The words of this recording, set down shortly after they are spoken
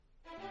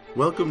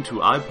Welcome to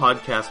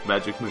iPodcast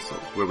Magic Missile,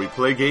 where we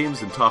play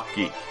games and talk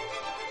geek.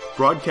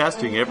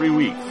 Broadcasting every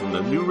week from the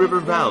New River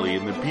Valley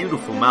in the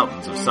beautiful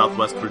mountains of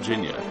Southwest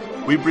Virginia,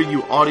 we bring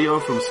you audio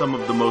from some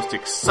of the most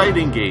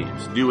exciting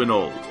games, new and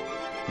old.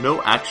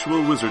 No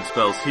actual wizard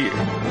spells here,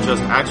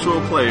 just actual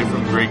play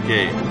from great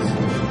games.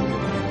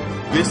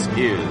 This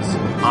is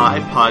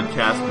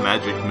iPodcast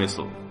Magic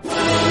Missile.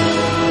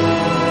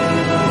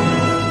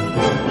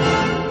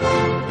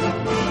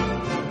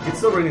 It's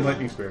still raining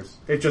lightning spears.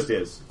 It just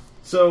is.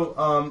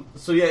 So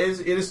yeah,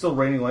 it is still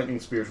raining lightning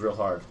spears real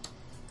hard.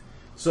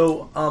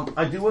 So,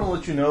 I do want to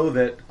let you know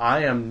that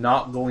I am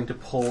not going to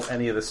pull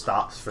any of the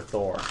stops for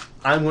Thor.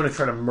 I'm going to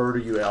try to murder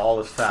you all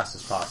as fast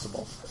as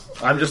possible.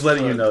 I'm just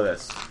letting you know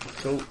this.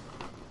 So,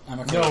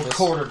 No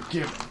quarter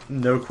given.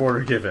 no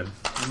quarter given.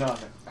 None.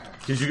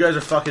 Because you guys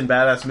are fucking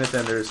badass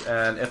Mythenders,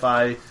 and if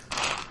I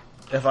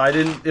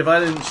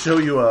didn't show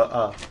you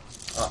a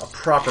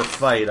proper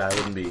fight, I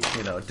wouldn't be,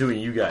 doing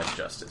you guys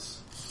justice.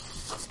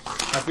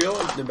 I feel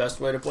like the best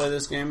way to play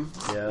this game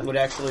would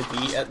actually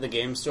be at the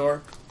game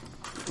store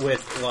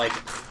with, like,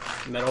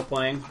 metal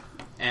playing,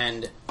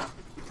 and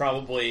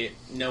probably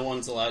no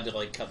one's allowed to,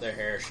 like, cut their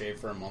hair or shave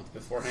for a month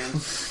beforehand.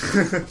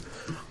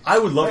 I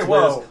would love to play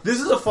whoa. this.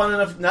 This is a fun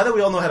enough. Now that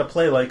we all know how to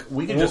play, like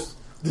we can You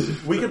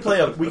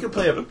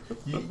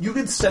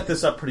could set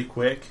this up pretty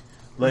quick,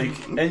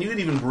 like, and you could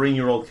even bring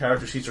your old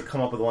character sheets or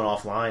come up with one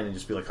offline and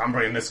just be like, I'm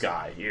bringing this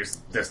guy. Here's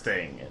this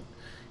thing, and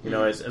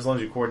as long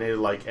as you coordinated,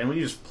 like, and when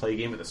you just play a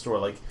game at the store,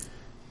 like,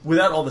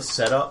 without all the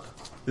setup,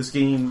 this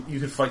game you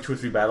could fight 2 or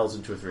 3 battles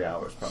in 2 or 3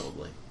 hours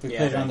probably. If we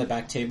put it on the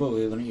back table,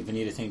 we wouldn't even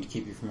need a thing to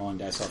keep you from rolling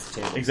dice off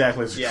the table.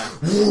 Exactly. Yeah,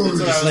 that's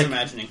what I was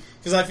imagining.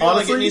 Because I feel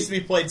honestly, like it needs to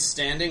be played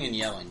standing and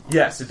yelling.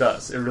 Yes, it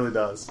does. It really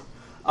does.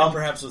 And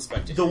perhaps with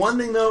spectators. The one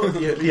thing, though,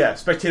 yeah,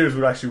 spectators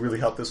would actually really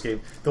help this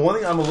game. The one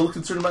thing I'm a little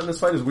concerned about in this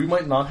fight is we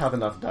might not have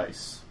enough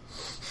dice.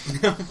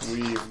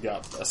 We've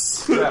got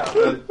this. Yeah,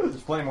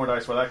 there's plenty more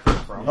dice where that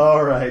comes from.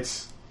 All right.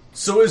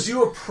 So as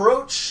you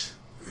approach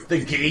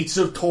the gates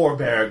of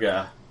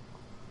Torberga,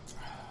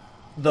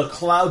 the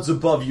clouds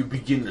above you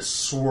begin to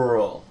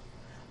swirl,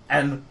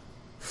 and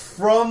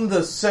from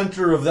the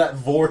center of that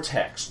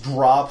vortex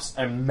drops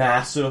a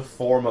massive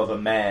form of a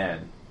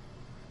man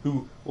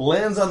who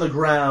lands on the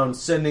ground,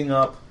 sending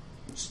up,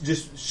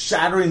 just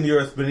shattering the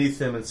earth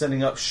beneath him and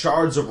sending up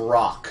shards of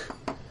rock.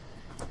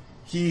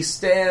 He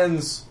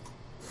stands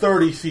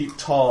 30 feet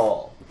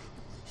tall.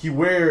 He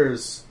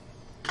wears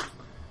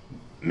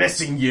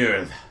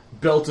Messingir,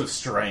 Belt of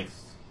Strength,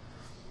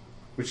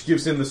 which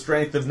gives him the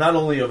strength of not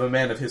only of a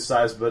man of his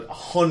size, but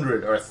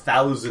 100 or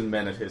 1,000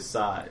 men of his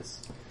size.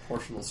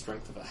 Proportional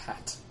strength of a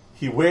hat.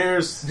 He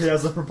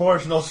has the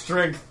proportional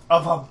strength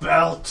of a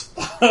belt.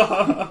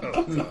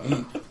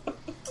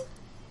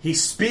 He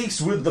speaks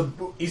with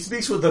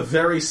the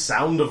very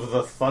sound of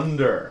the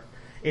thunder.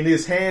 In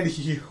his hand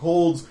he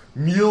holds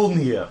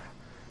Mjolnir,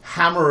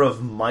 hammer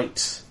of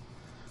might,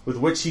 with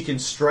which he can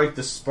strike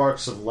the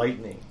sparks of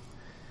lightning.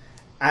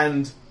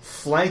 And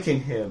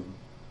flanking him,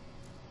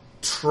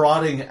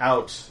 trotting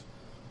out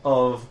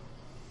of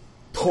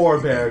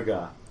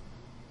Torberga,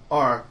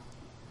 are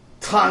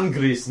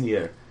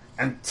Tangrisnir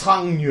and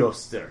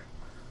Tangnjoster,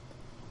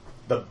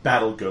 the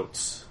battle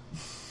goats.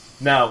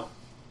 Now,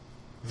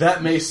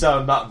 that may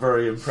sound not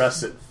very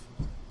impressive,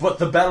 but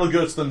the battle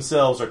goats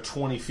themselves are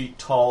 20 feet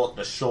tall at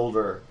the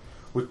shoulder,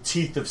 with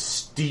teeth of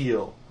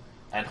steel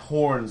and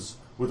horns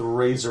with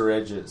razor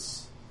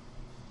edges.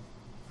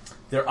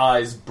 Their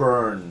eyes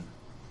burn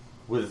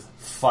with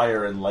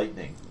fire and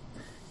lightning,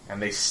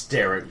 and they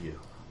stare at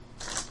you.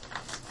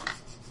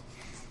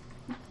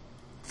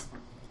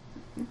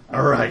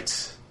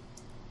 Alright,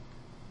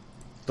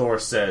 Thor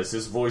says,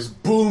 his voice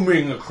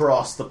booming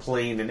across the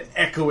plain and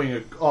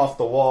echoing off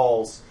the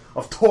walls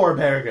of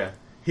Torberga.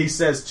 He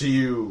says to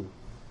you,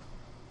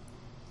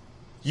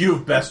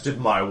 "You've bested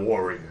my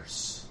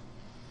warriors,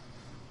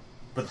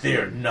 but they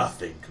are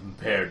nothing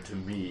compared to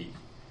me."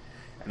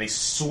 And he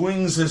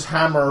swings his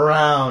hammer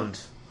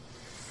around,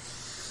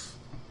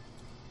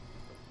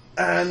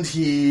 and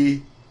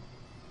he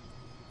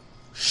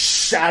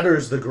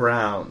shatters the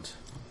ground.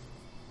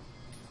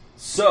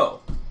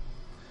 So,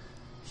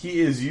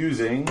 he is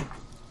using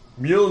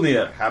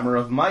Mjolnir, Hammer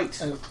of Might,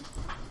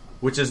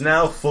 which is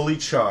now fully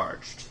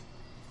charged.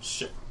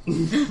 Shit.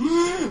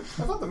 I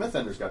thought the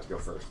Mythenders got to go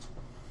first.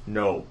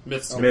 No.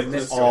 Myth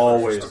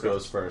always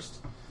goes first.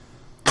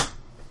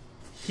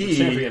 The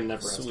champion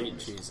never has Sweet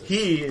to Jesus.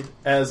 He,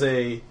 as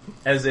a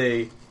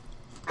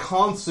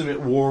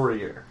consummate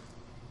warrior,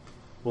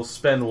 will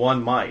spend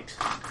 1 might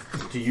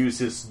to use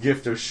his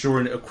gift of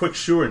quick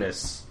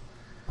sureness,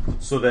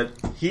 so that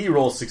he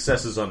rolls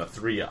successes on a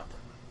 3-up.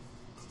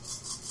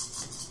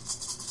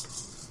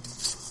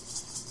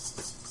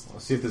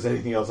 Let's see if there's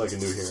anything else I can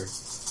do here.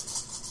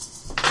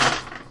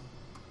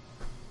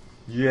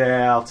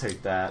 Yeah, I'll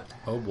take that.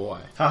 Oh boy.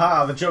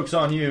 Haha, the joke's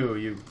on you.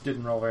 You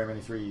didn't roll very many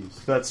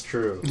 3s. That's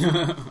true.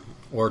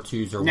 Or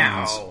 2s or 1s.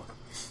 Now,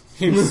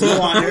 he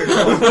squandered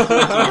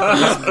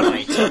his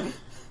might.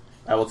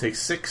 I will take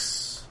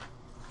 6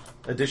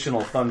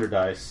 additional thunder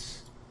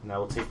dice And I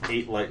will take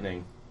 8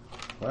 lightning.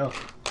 Well,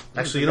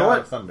 Actually, you know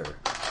what? Thunder.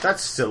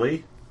 That's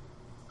silly.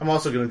 I'm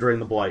also going to drain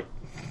the blight.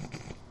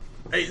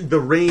 The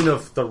rain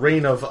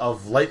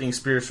of lightning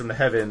spears from the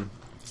heaven,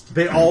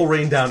 they all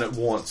rain down at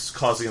once,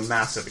 causing a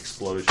massive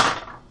explosion.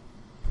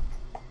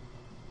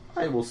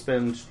 I will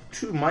spend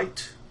 2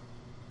 might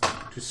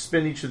to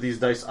spin each of these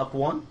dice up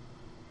 1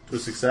 to a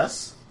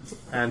success,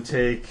 and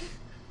take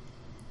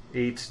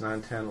 8,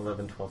 9, 10,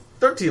 11, 12,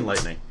 13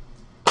 lightning.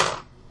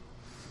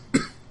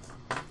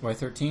 Why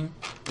 13?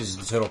 Is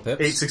the total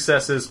pips? 8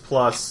 successes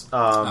plus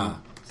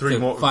 3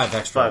 more. 5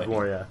 extra. 5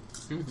 more, yeah.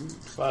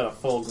 If I had a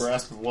full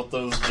grasp of what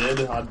those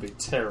did, I'd be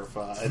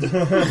terrified.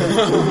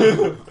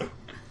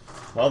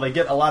 Well, they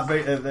get a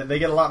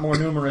lot more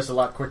numerous a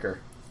lot quicker.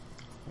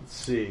 Let's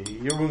see.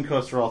 Your wound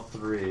costs are all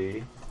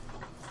 3.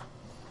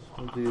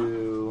 We'll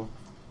do.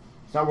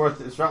 It's not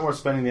worth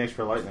spending the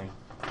extra lightning,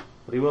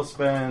 but he will just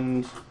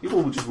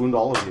wound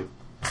all of you.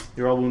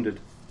 You're all wounded.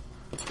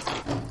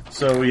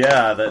 So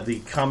yeah, the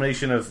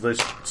combination of the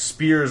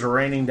spears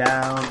raining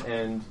down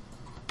and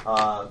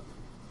the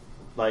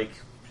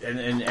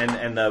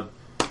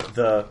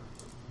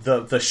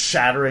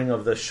shattering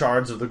of the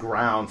shards of the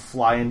ground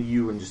fly into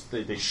you and just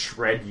they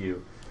shred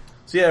you.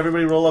 So yeah,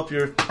 everybody roll up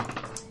your.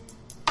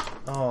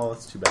 Oh,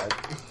 that's too bad.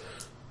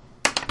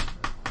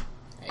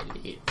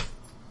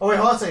 Oh wait,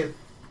 hold on a second.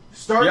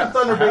 Starting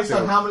Thunder based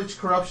on how much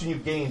corruption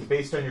you've gained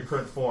based on your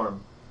current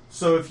form.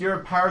 So if you're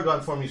a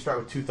Paragon form, you start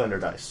with 2 Thunder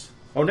dice.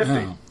 Oh, nifty.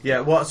 Oh.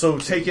 Yeah, well, so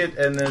take it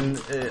and then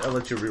I'll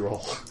let you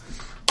reroll.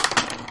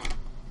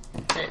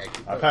 Hey,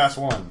 I pass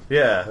 1.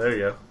 Yeah, there you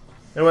go.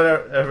 And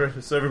whatever.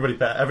 So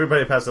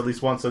everybody passed at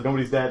least once, so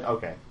nobody's dead.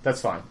 Okay,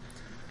 that's fine.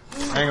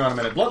 Hang on a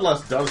minute.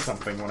 Bloodlust does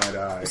something when I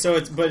die. so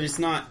it's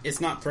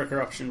not per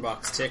corruption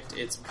box ticked.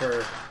 It's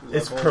per level.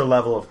 It's per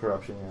level of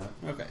corruption.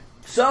 Yeah. Okay.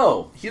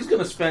 So he's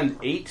going to spend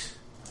 8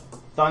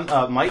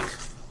 might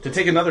to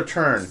take another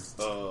turn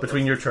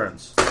between your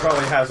turns. He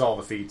probably has all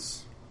the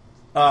feats.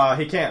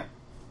 He can't.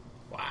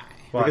 Why?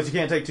 Because you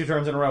can't take 2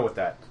 turns in a row with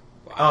that.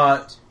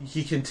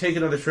 He can take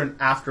another turn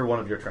after one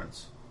of your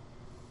turns.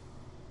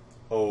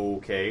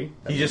 Okay.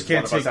 He just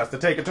can't one of us has to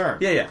take a turn.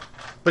 Yeah.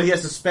 But he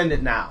has to spend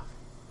it now.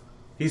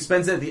 He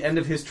spends it at the end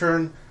of his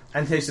turn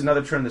and takes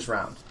another turn this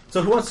round.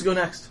 So who wants to go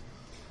next?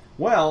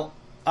 Well,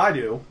 I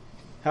do.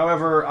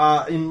 However,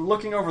 in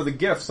looking over the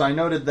gifts, I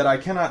noted that I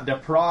cannot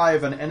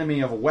deprive an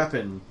enemy of a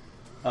weapon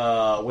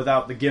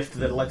without the gift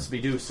that lets me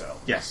do so.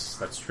 Yes,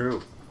 that's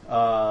true.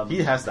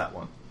 He has that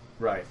one.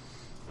 Right.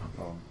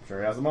 Well, I'm sure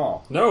he has them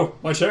all. No,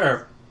 my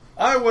share.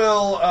 I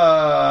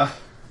will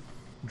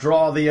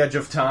draw the edge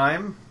of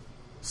time,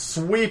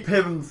 sweep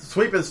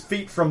his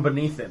feet from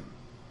beneath him.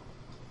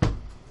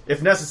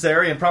 If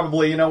necessary, and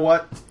probably, you know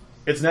what?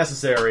 It's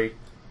necessary,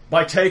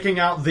 by taking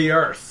out the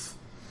earth.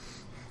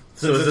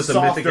 So is it's this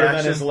a mythic softer than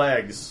action? his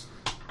legs.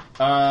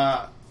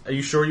 Are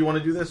you sure you want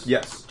to do this?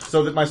 Yes.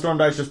 So that my storm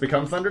dice just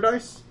become thunder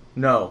dice?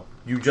 No,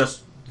 you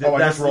just. I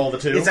just roll the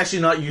 2? It's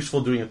actually not useful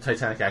doing a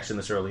Titanic action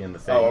this early in the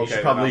thing. Oh, okay. You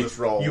should probably I'll just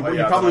roll. You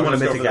Yeah, probably then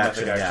want a I'll just mythic go for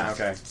action. the Yeah.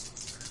 Okay.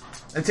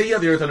 And taking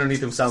out the earth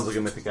underneath him sounds like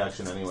a mythic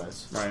action,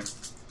 anyways. Right.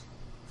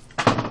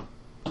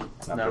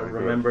 Now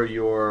remember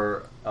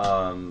your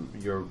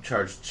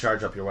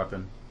charge up your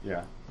weapon.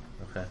 Yeah.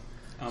 Okay.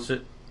 So,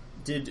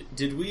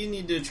 did we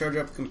need to charge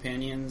up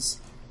companions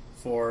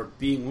for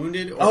being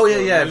wounded? Or Oh, yeah,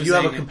 for yeah. If you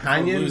have a losing-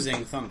 companion- for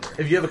losing thunder.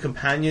 If you have a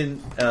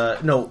companion,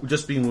 no,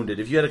 just being wounded.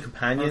 If you had a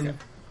companion, Okay.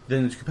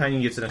 then the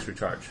companion gets an extra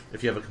charge.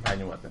 If you have a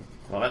companion weapon,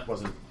 Well, that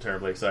wasn't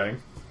terribly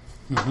exciting.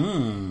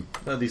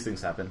 these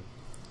things happen.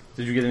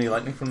 Did you get any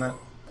lightning from that?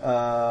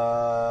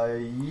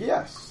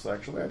 Yes.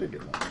 Actually, I did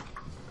get one.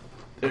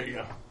 There you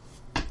go.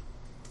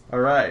 All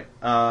right.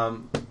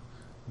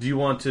 Do you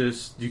want to?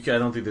 I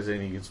don't think there's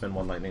anything you can spend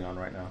 1 lightning on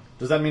right now.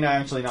 Does that mean I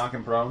actually knock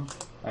him prone?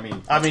 I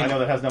mean, I know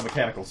that has no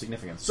mechanical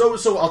significance.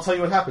 So I'll tell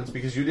you what happens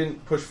because you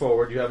didn't push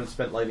forward. You haven't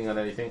spent lightning on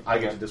anything. I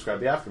get to describe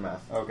the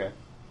aftermath. Okay.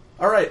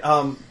 All right.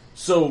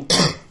 So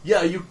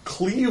yeah, you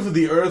cleave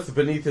the earth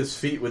beneath his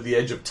feet with the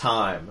edge of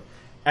time,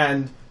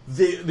 and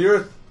the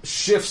earth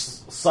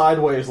shifts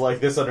sideways like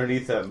this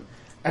underneath him,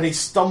 and he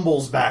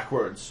stumbles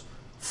backwards,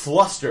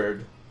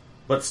 flustered,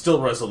 but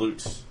still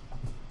resolute.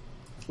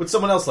 Would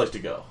someone else like to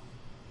go?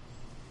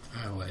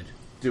 I would.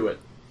 Do it.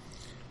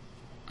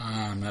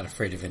 I'm not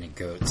afraid of any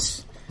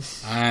goats.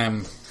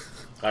 I'm.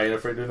 I ain't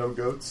afraid of no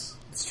goats.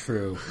 It's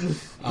true.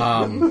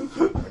 I'm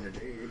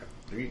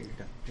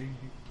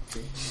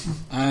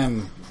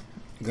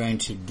going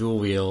to dual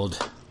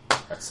wield.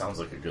 That sounds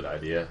like a good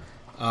idea.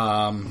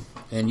 And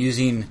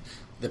using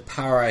the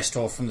power I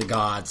stole from the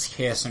gods,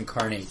 Chaos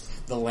Incarnate,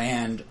 the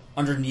land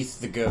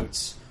underneath the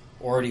goats,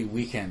 already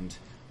weakened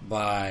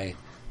by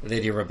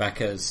Lady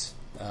Rebecca's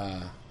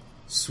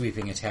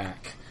sweeping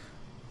attack,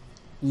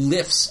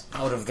 lifts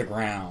out of the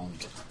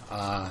ground,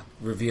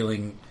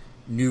 revealing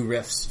new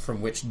rifts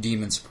from which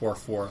demons pour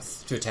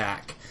forth to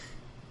attack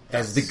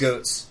as the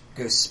goats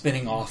go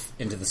spinning off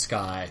into the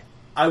sky.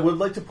 I would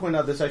like to point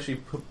out this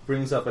actually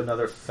brings up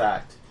another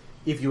fact.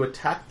 If you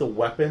attack the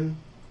weapon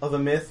of a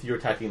myth, you're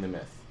attacking the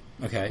myth.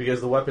 Okay.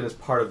 Because the weapon is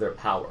part of their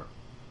power.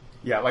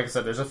 Yeah, like I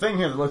said, there's a thing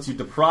here that lets you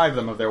deprive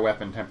them of their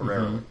weapon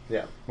temporarily. Mm-hmm.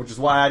 Yeah. Which is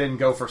why I didn't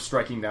go for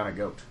striking down a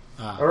goat.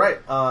 All right.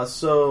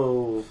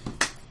 So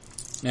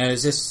now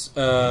is this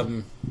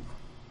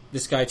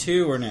this guy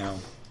too or no?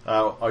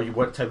 are you?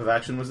 What type of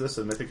action was this?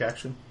 A mythic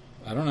action?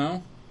 I don't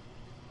know.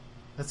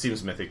 That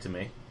seems mythic to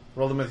me.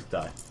 Roll the mythic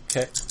die.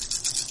 Okay.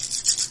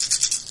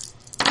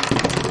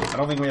 I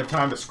don't think we have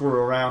time to screw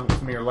around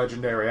with mere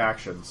legendary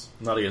actions.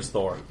 Not against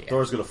Thor. Yeah.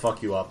 Thor's gonna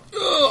fuck you up.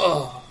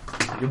 Ugh.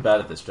 You're bad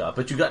at this job,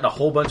 but you got a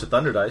whole bunch of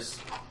thunder dice.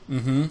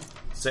 Mm-hmm.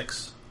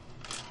 6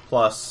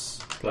 plus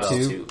what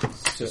else? 2.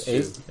 So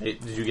 8.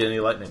 8. Did you get any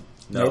lightning?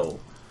 Nope.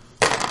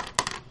 No.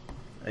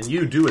 And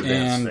you do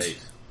advance And- fate.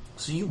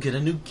 So you get a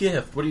new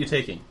gift. What are you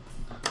taking?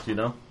 Do you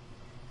know?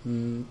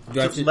 Do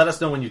I have to- Let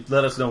us know when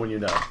you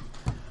know.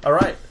 All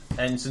right.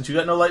 And since you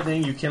got no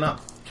lightning, you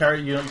cannot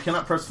carry. You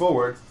cannot press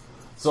forward.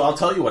 So I'll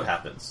tell you what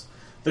happens.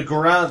 The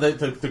ground,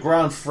 the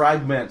ground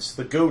fragments.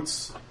 The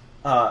goats,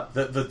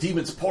 the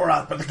demons pour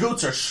out, but the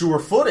goats are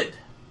sure-footed.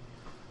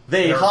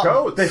 They're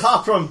goats. They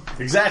hop from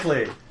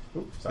exactly.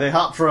 They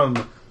hop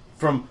from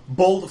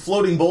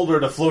floating boulder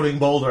to floating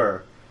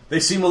boulder. They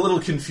seem a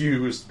little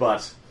confused,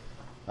 but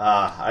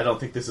I don't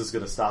think this is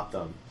going to stop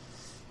them.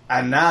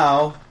 And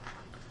now,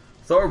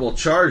 Thor will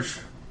charge.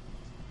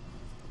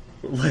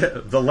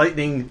 The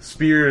lightning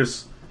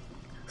spears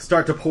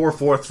start to pour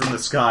forth from the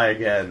sky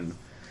again.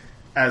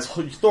 As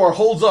Thor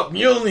holds up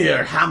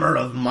Mjolnir, Hammer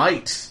of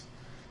Might.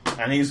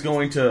 And he's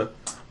going to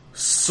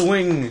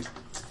swing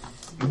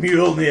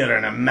Mjolnir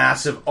in a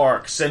massive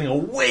arc, sending a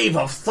wave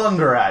of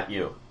thunder at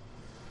you.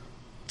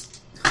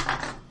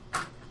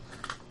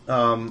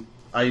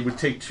 I would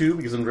take 2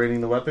 because I'm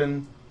draining the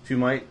weapon. 2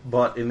 might,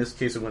 but in this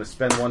case I'm going to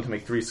spend 1 to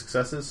make 3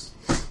 successes.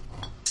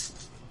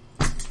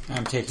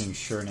 I'm taking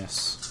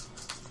sureness.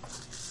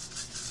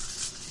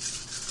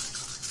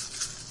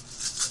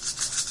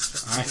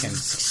 I can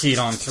succeed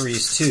on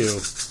 3s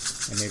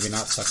too, and maybe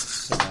not suck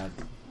so bad.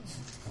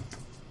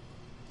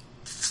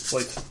 It's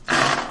like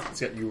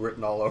it's got you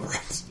written all over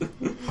it.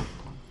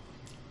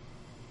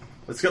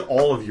 Let's get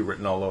all of you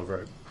written all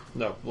over it.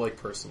 No, like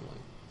personally.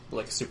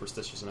 Like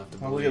superstitious enough to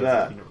Oh, believe look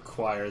at that. It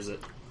requires it.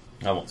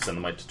 I won't send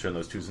the might to turn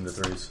those 2s into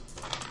 3s.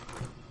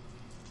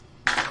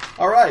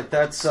 Alright,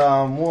 that's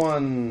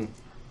 1,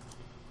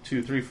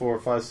 2, 3, 4,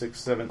 5, 6,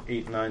 7,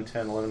 8, 9,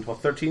 10, 11,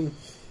 12, 13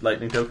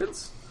 lightning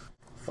tokens.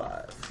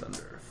 5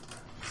 thunder.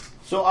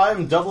 So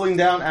I'm doubling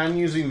down and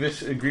using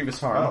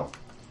Grievous Harm. Oh.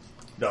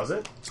 Does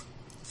it?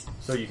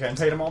 So you can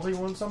pay to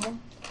multi-wound someone?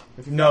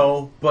 If you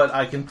No, but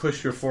I can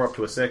push your 4 up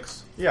to a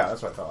 6. Yeah,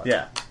 that's what I thought.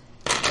 Yeah.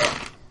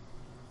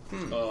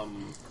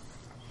 Um,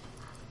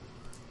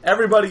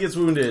 Everybody gets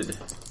wounded.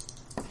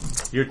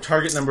 Your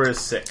target number is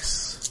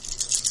 6.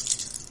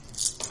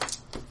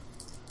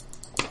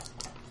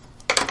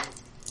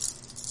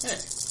 Hey,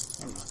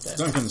 I'm not dead.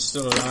 Duncan's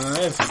still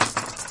alive.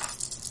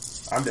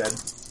 I'm dead.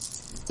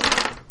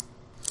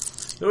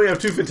 Then we have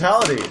 2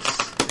 fatalities.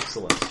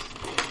 Excellent.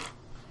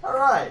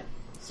 Alright.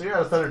 So you're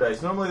out of Thunder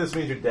Dice. Normally this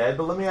means you're dead,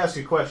 but let me ask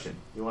you a question.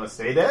 You want to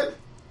stay dead?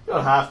 You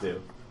don't have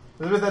to.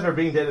 The Mythender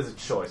being dead is a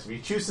choice. If you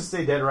choose to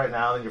stay dead right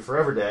now, then you're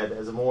forever dead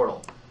as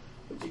immortal.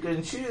 But you can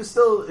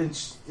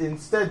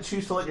instead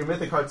choose to let your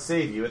mythic heart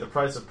save you at the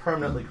price of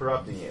permanently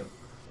corrupting you.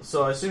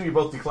 So I assume you're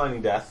both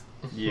declining death.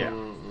 Yeah.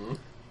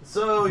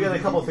 So we got a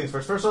couple of things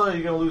first. First of all,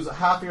 you're going to lose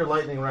half your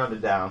lightning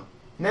rounded down.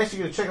 Next,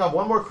 you're going to check off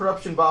 1 more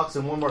corruption box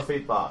and 1 more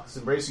fate box.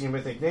 Embracing your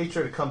mythic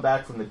nature to come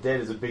back from the dead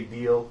is a big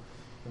deal.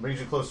 It brings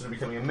you closer to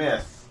becoming a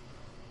myth.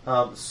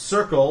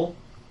 Circle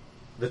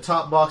the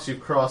top box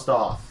you've crossed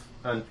off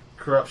on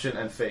corruption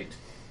and fate.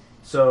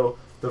 So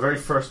the very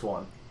first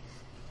one.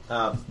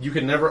 You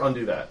can never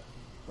undo that.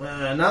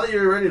 Now that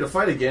you're ready to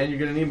fight again, you're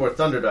going to need more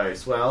Thunder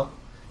Dice. Well,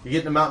 you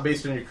get them out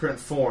based on your current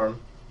form,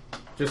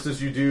 just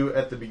as you do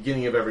at the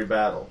beginning of every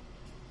battle.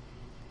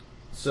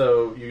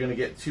 So you're going to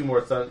get 2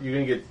 more. You're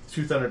going to get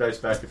 2 Thunder Dice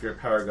back if you're a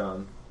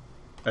Paragon.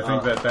 I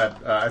think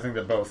I think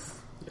that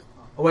both.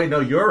 Oh wait, no,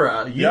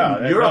 you're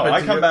you're up.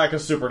 I come back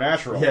as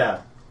supernatural.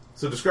 Yeah.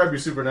 So describe your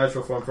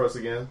supernatural form for us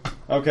again.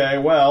 Okay,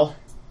 well,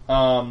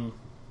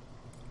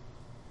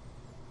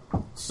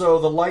 so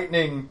the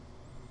lightning,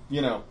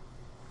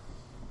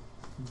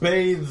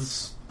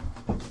 bathes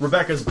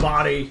Rebecca's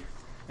body,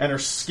 and her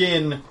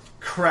skin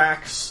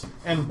cracks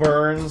and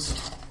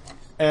burns,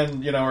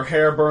 and, her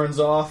hair burns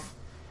off,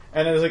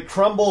 and as it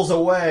crumbles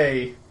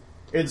away,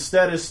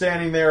 instead is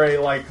standing there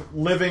a,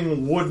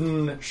 living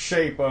wooden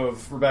shape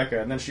of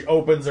Rebecca, and then she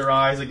opens her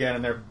eyes again,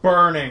 and they're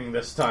burning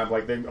this time,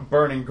 a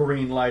burning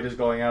green light is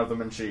going out of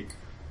them, and she,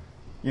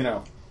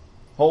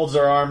 holds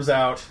her arms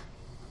out,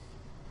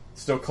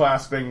 still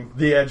clasping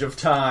the edge of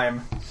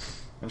time,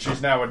 and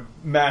she's now a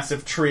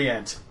massive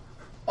treant.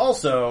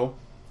 Also,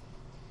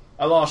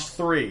 I lost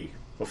 3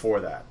 before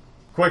that.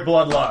 Quick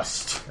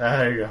bloodlust.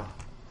 There you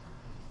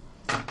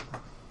go.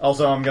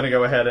 Also, I'm going to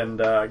go ahead and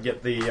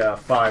get the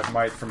 5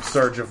 might from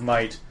Surge of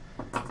Might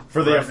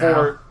for the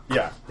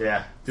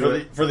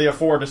for the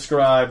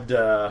afore-described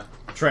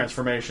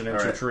transformation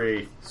into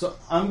tree. So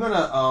I'm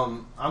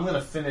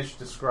gonna finish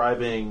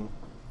describing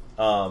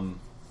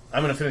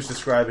I'm going to finish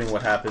describing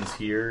what happens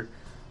here.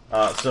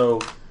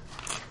 So,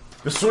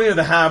 the swing of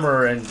the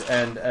hammer and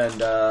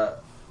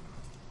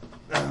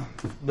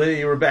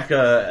Lady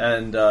Rebecca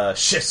and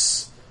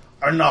Shiss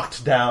are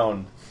knocked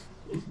down,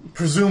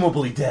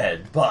 presumably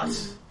dead,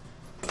 but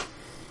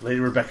Lady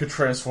Rebecca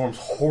transforms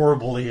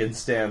horribly and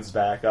stands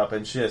back up.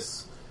 And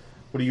Shiss,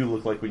 what do you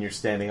look like when you're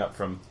standing up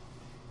from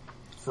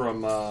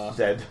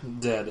dead?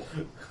 Dead.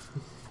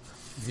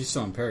 You're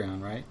still on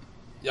Paragon, right?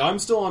 Yeah, I'm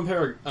still on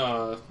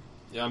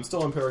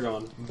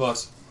Paragon,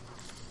 but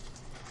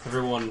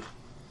everyone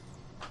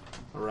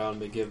around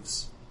me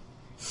gives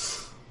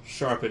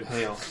sharp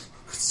inhale.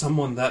 Could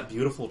someone that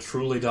beautiful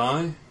truly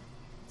die?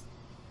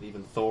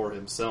 Even Thor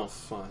himself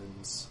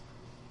finds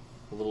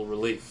a little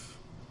relief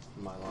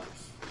in my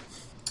life.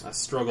 I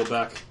struggle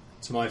back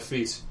to my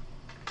feet.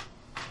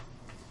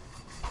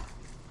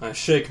 I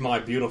shake my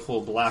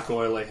beautiful black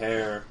oily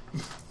hair.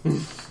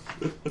 And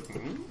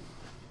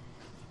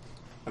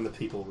the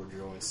people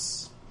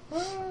rejoice.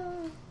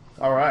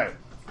 Alright.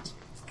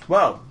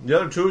 Well, the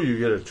other two of you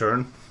get a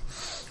turn.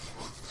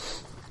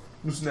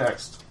 Who's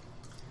next?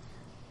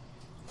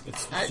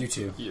 It's you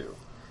two. You.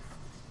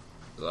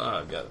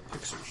 I've got a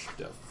picture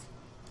stuff.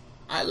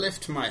 I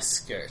lift my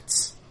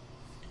skirts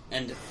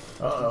and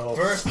Uh-oh.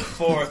 burst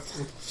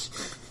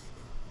forth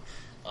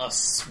a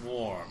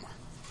swarm,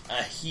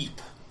 a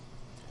heap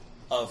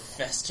of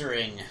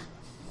festering.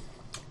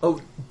 Oh,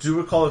 do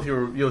you recall if you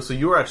were... so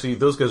you were actually...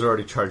 Those guys are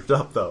already charged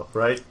up, though,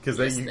 right? Because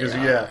Yes,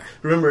 they are.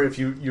 Remember, if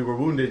you were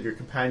wounded, your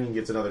companion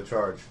gets another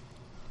charge.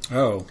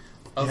 Oh.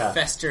 Of Yeah.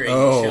 festering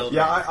Oh. children.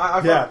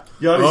 Yeah,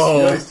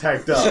 Yachty's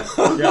tagged up.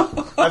 yeah.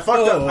 I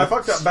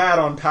fucked up bad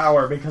on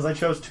power because I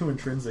chose 2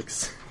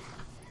 intrinsics.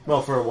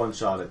 Well, for a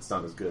one-shot, it's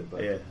not as good,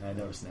 but... Yeah, I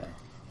noticed now.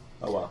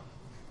 Oh, well.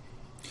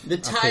 The I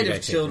tide think I of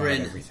take children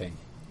not everything.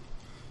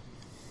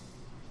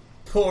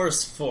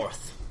 pours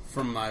forth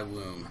from my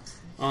womb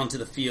onto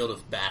the field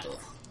of battle.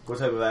 What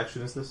type of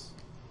action is this?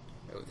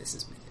 Oh, this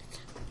is mythic.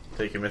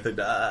 Take your mythic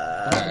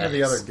I die. have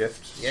the other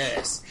gift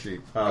Yes.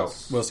 sheet. Oh,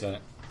 Will's got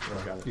it.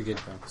 got it. You're good.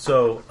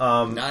 so,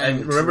 I'm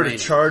and remember draining.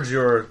 to charge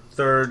your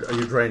third... Are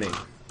you draining?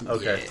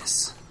 Okay.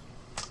 Yes.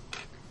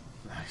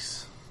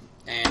 Nice.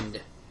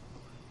 And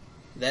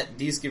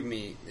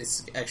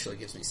this actually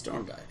gives me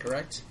storm die,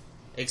 correct?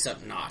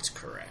 Except not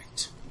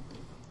correct.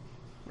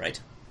 Right?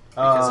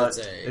 Because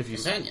it's a if you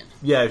companion.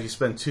 Yeah, if you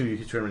spend 2, you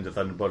can turn them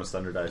into bonus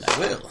thunder dice. I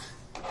will.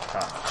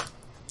 Ah.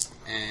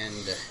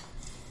 And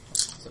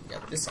so we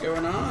got this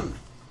going on.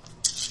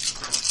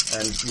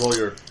 And roll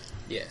your...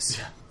 Yes.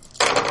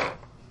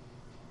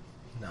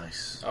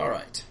 Nice.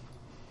 Alright.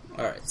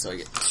 Alright, so I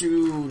get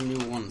 2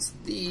 new ones.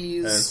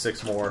 These. And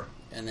 6 more.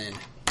 And then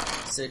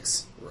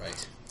 6,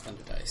 right,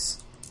 thunder dice.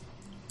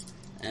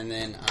 And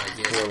then I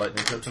get 4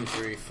 lightning 2, tokens.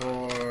 3,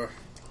 4,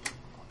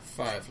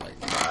 5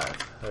 lightning.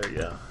 5. There you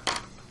go.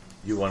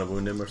 You want to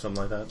wound him or something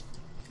like that?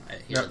 I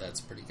hear Yep. that's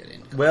pretty good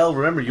income. Well,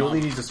 remember, you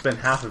only need to spend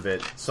half of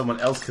it.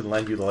 Someone else can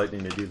lend you the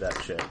lightning to do that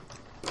shit. It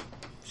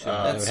would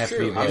That's have to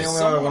true. be If the only other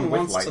someone one with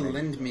wants to lightning.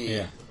 lend me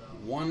Yeah.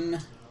 1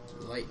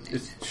 lightning.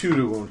 It's 2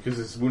 to wound, because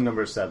it's wound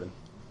number 7.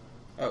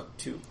 Oh,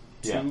 2.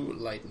 2 Yeah.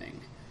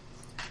 lightning.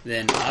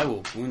 Then I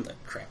will wound the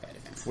crap out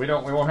of him. We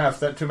won't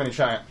have too many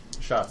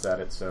shots at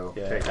it, so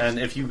Yeah. take it. And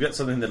if you get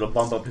something that'll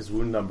bump up his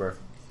wound number...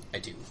 I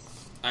do.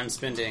 I'm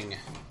spending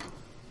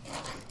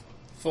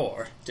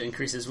 4 to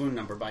increase his wound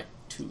number by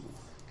 2.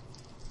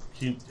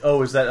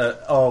 Is that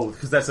a... Oh,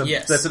 because that's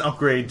Yes. that's an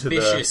upgrade to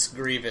Vicious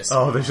Grievous. the...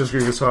 Oh, Vicious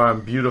Grievous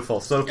Harm.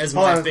 Beautiful. So, As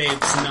hold my on.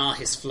 babes gnaw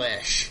his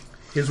flesh.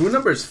 His wound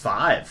number is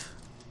 5.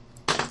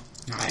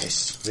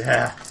 Nice.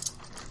 Yeah.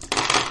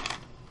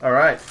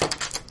 Alright.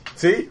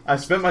 See? I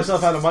spent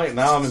myself out of might,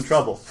 now I'm in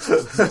trouble.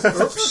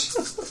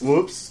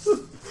 Whoops.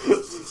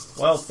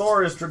 Well,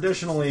 Thor is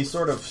traditionally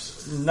sort of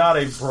not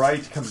a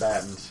bright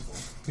combatant.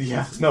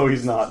 Yeah, no,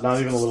 he's not.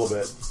 Not even a little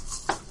bit.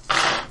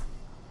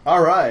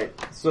 Alright,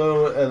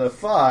 so at a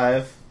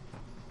 5,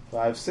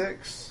 5,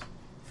 6,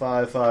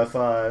 5, 5,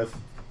 5,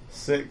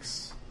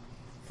 6,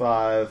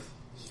 5.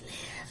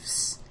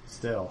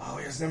 Still. Oh,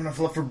 he doesn't have enough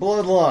left for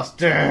blood loss.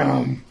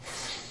 Damn!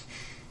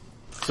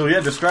 So yeah,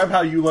 describe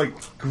how you,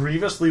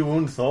 grievously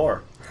wound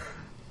Thor.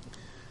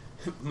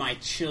 My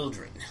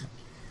children.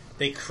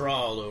 They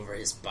crawl over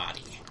his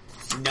body,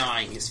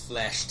 gnawing his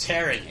flesh,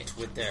 tearing it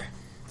with their...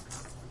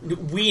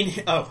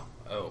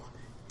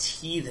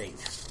 teething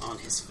on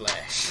his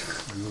flesh.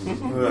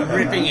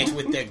 Ripping it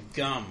with their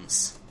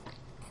gums.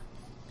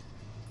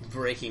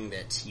 Breaking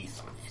their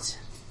teeth on it.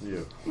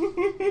 You.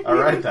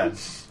 Alright then.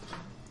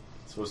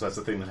 Suppose that's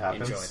the thing that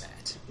happens. Enjoy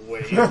that.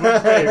 Wave of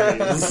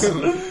fairies.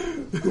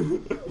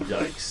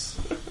 Yikes.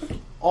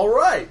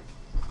 Alright.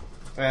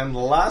 And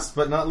last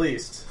but not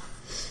least,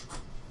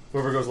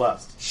 whoever goes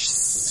last.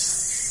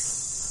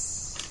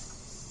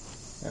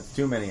 That's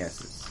too many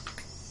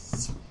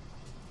S's.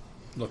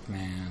 Look,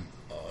 man.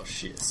 Oh,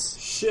 shiz.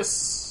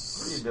 Shiss.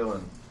 What are you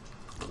doing?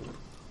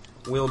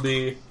 We'll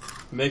be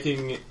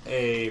making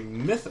a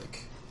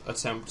mythic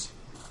attempt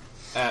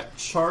at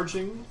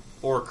charging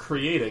or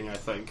creating, I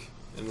think,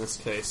 in this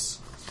case,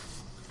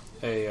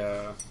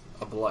 a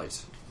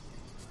blight.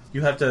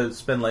 You have to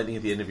spend lightning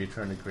at the end of your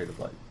turn to create a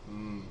blight.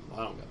 I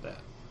don't got that.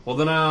 Well,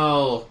 then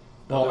I'll...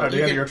 Well, at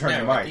the end of your turn,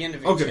 you might.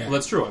 Okay,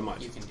 that's true, I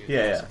might. You can do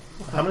Yeah.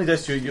 How many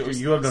dice do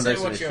you have no say dice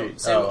in what your you're-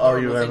 sheet? say what Oh,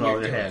 you horrible have thing them all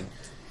in you're your doing. hand.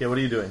 Yeah, what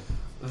are you doing?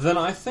 Then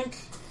I think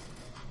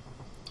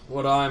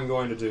what I'm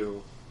going to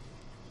do,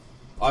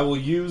 I will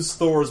use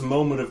Thor's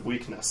moment of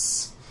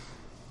weakness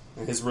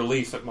and his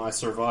relief at my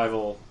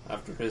survival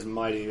after his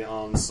mighty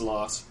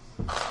onslaught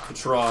to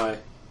try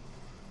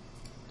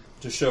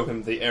to show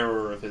him the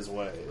error of his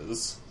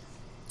ways.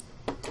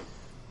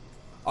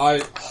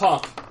 I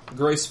hop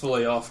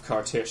gracefully off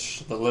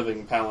Kartish, the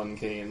living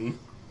palanquin,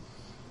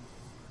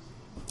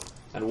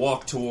 and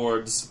walk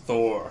towards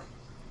Thor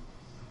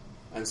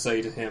and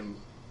say to him,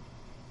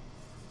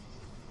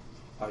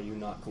 "Are you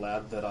not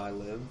glad that I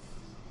live?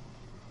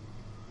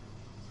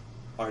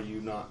 Are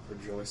you not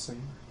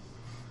rejoicing?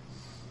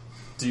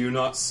 Do you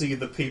not see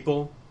the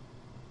people?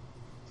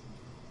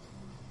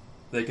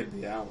 They could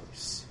be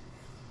ours."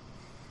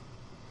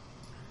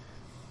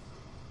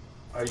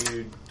 Are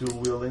you dual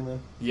wielding then?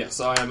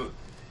 Yes, I am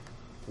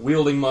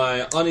wielding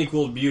my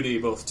unequaled beauty,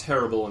 both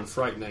terrible and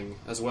frightening,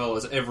 as well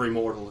as every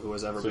mortal who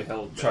has ever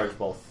beheld me. Charge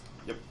both.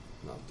 Yep,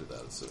 I'll do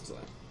that as soon as I...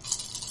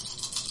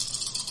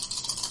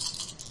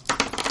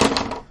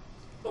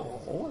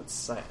 Oh, that's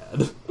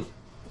sad.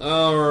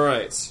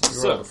 Alright,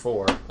 You rolled a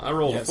 4. I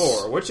rolled a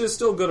 4, which is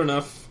still good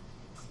enough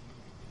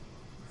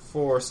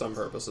for some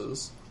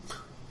purposes.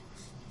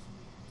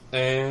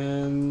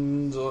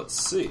 And let's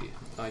see,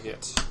 I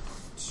get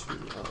 2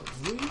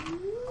 of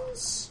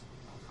these,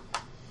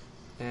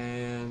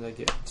 and I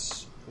get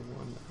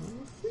 1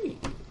 of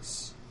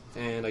these,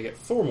 and I get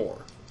 4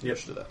 more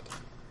to that.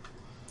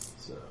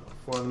 So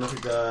 4 on the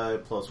mythic die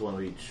plus 1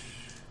 of each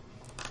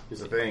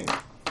is a thing.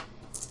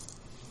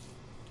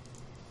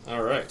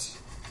 Alright.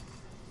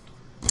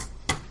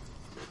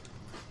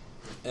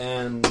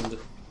 And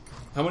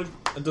how many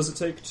does it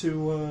take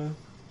to...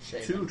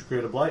 2 to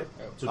create a blight.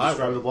 So I-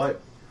 describe the blight.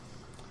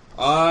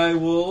 I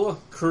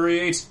will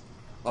create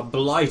a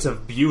blight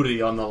of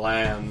beauty on the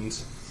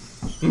land.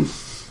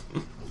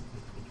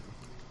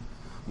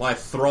 My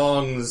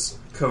throngs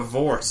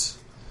cavort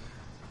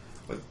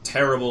with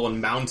terrible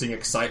and mounting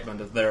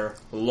excitement at their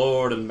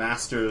lord and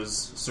master's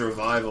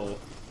survival.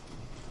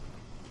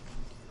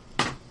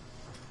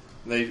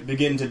 They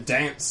begin to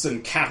dance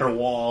and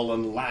caterwaul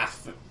and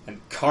laugh and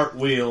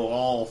cartwheel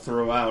all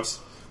throughout,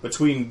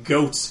 between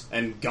goat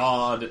and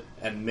god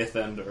and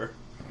mythender.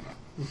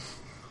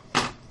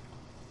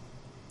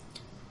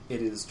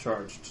 It is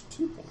charged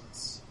 2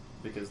 points,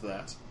 because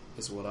that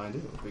is what I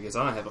do, because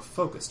I have a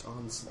focused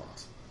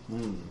onslaught.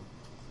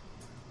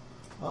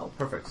 Oh,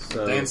 perfect.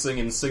 So,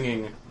 Dancing and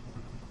singing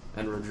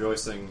and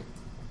rejoicing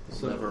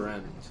will never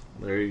end.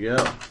 there you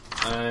go.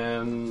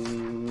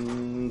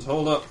 And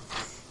hold up.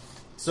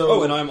 So,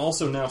 Oh, and I'm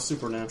also now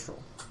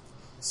supernatural.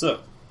 So,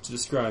 to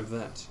describe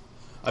that,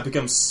 I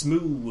become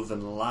smooth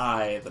and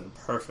lithe and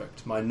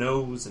perfect. My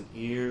nose and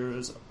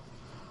ears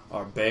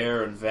are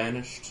bare and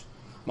vanished.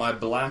 My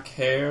black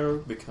hair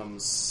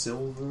becomes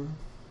silver,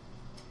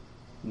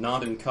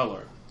 not in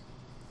color,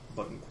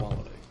 but in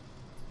quality.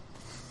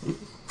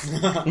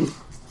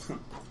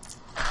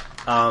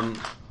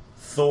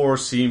 Thor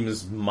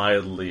seems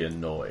mildly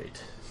annoyed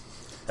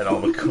at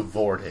all the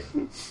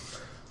cavorting.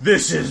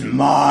 This is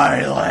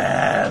my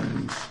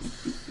land!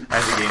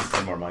 As he gains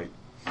 10 more might.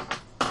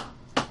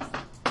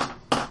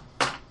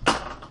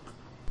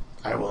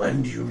 I will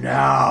end you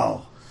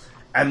now!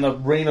 And the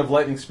rain of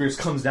lightning spears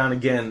comes down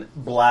again,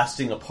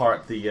 blasting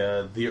apart the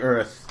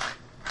earth.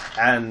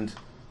 And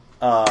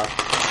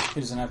He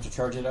doesn't have to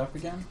charge it up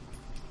again?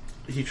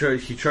 he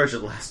charged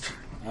it last turn.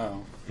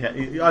 Oh.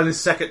 Yeah, on his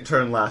second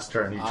turn last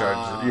turn, he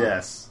charged it.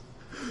 Yes.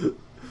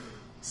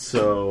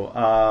 So,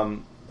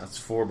 that's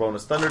 4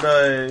 bonus thunder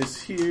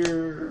dice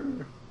here.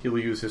 He will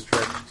use his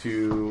trick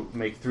to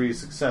make 3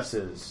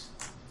 successes.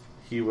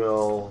 He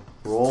will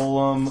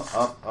roll them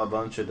up a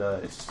bunch of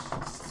dice.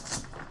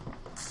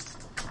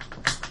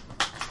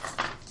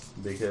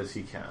 Because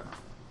he can.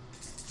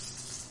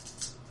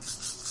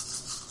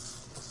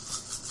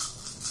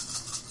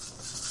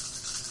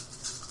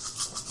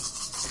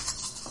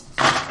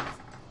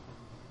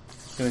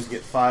 He's going to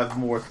get 5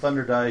 more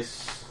thunder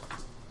dice.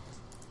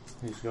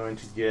 He's going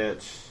to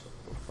get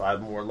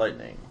 5 more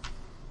lightning.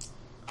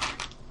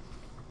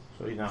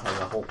 So he now has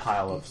a whole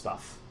pile of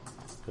stuff.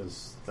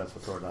 Because that's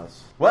what Thor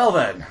does. Well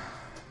then,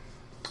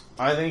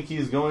 I think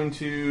he's going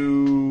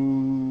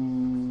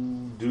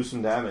to do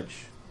some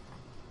damage.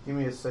 Give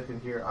me a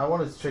second here. I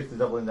wanted to check the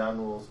doubling down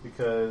rules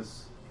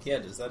because... Yeah,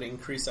 does that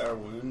increase our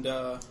wound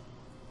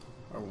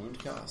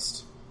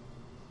cost?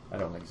 I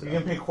don't think so. You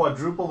can pay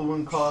quadruple the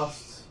wound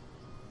cost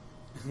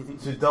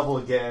to double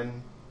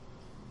again.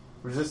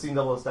 Resisting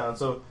doubles down.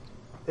 So,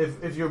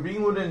 if you're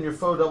being wounded and your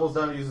foe doubles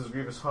down and uses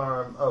grievous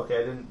harm... Okay,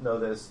 I didn't know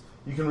this.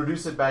 You can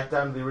reduce it back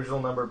down to the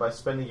original number by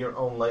spending your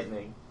own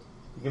lightning.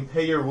 You can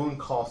pay your wound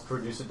cost to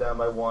reduce it down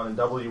by 1 and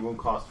double your wound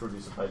cost to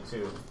reduce it by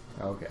 2.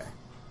 Okay.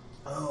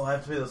 Oh, I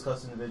have to pay those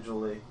costs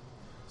individually.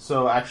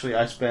 So, actually,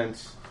 I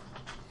spent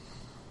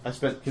I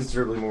spent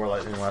considerably more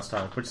lightning last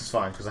time, which is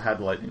fine, because I had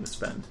lightning to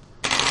spend.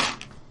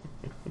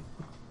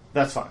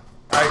 That's fine.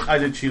 I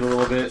did cheat a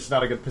little bit. It's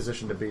not a good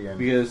position to be in.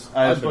 Because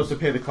I was supposed to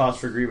pay the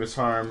cost for grievous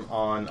harm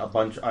on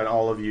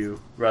all of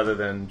you, rather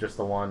than just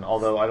the one.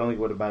 Although I don't think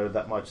it would have mattered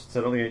that much. So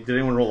I don't think, did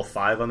anyone roll a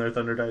 5 on their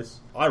Thunder dice?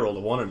 I rolled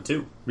a 1 and a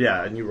 2.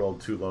 Yeah, and you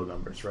rolled 2 low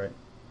numbers, right?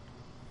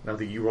 I don't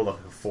think you rolled like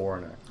a 4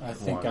 and a I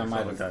think 1 I or might something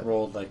have like that.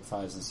 rolled like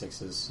 5s and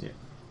 6s. Yeah.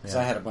 Because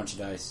I had a bunch of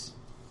dice.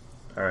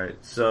 Alright,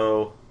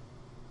 so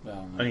I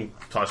I can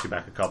toss you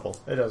back a couple.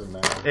 It doesn't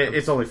matter.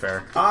 It's only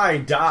fair. I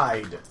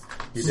died,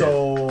 You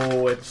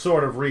so it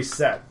sort of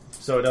reset.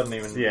 So it doesn't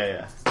even.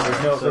 Yeah.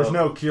 There's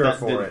no cure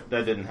for it.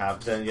 That didn't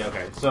happen. Then yeah,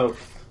 okay. So,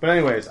 but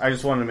anyways, I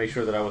just wanted to make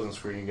sure that I wasn't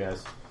screwing you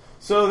guys.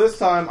 So this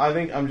time, I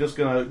think I'm just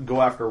gonna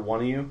go after one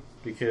of you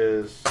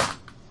because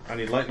I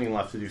need lightning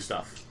left to do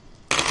stuff.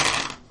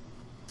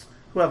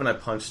 Who haven't I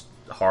punched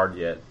hard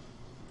yet?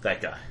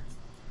 That guy.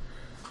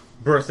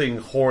 Birthing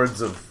hordes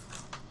of.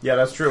 Yeah,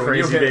 that's true.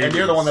 Crazy And you're the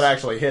babies. one that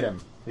actually hit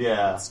him. Yeah.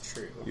 That's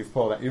true. You've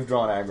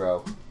drawn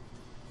aggro.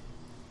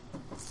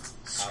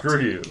 Screw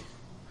you.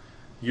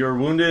 You're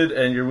wounded,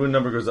 and your wound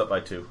number goes up by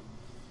 2.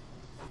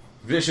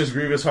 Vicious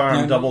grievous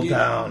harm, No, double you-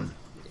 down.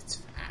 It's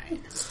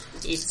fine.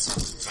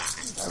 It's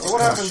fine.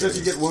 What happens if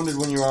you get wounded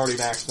when you're already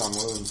maxed on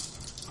wounds?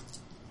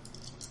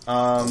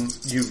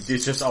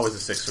 It's just always a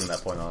 6 from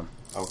that point on.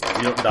 Okay.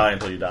 You don't die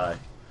until you die.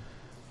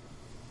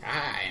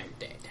 I am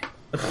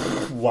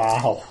dead.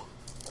 Wow.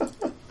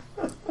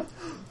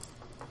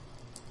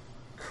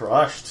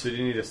 Crushed. Did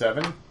you need a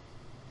 7?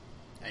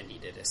 I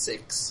needed a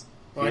 6.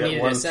 Well, You I got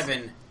needed one- a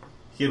 7,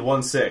 He had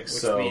 1 6,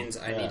 which so means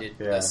I needed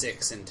yeah. a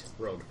 6 and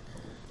rolled.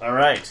 All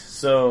right.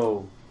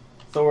 So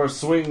Thor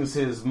swings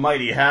his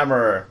mighty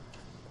hammer,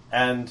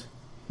 and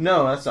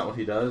no, that's not what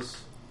he does.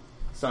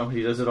 That's not what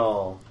he does at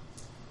all.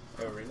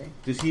 Oh, really?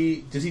 Does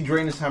he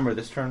drain his hammer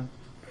this turn?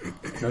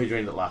 No, he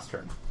drained it last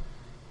turn.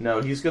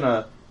 No, he's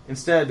gonna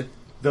instead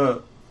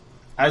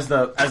as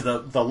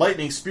the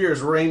lightning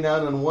spears rain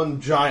down in one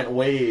giant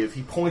wave.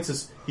 He points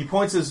his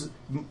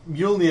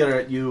Mjolnir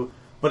at you,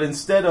 but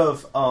instead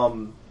of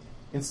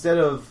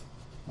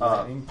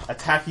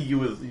attacking you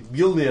with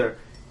Mjolnir,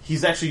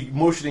 he's actually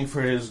motioning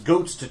for his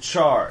goats to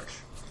charge,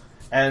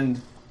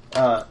 and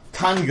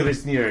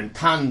Tangrisnir and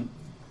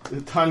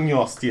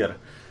Tanjostir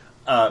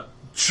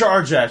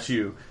charge at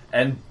you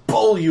and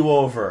bowl you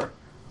over,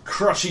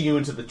 trampling you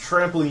into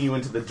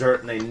the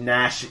dirt, and they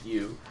gnash at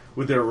you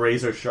with their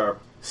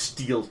razor-sharp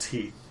steel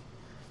teeth.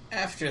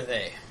 After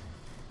they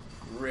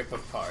rip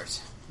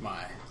apart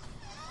my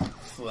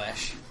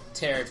flesh,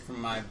 tear it from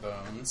my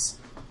bones,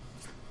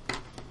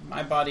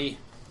 my body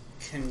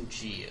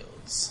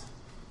congeals.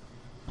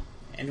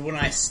 And when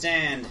I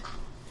stand,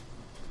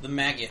 the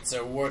maggots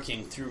are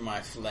working through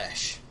my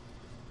flesh,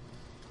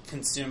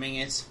 consuming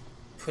it,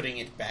 putting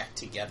it back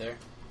together.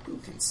 Who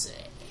can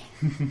say?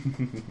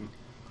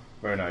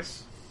 Very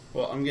nice.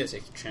 Well, I'm going to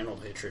take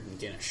Channeled Hatred and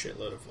gain a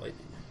shitload of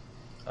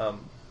lightning.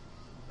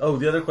 Oh,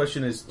 the other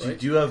question is: Right?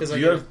 Do you have 'Cause I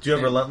get a- yeah.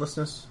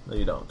 relentlessness? No,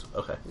 you don't.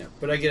 Okay. No,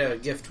 but I get a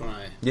gift when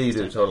I... Yeah, you do,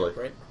 stand totally. back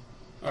up, right?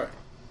 Alright.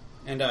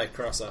 And I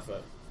cross off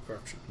a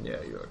corruption.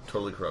 Yeah, you are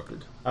totally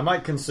corrupted. I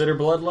might consider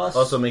bloodlust.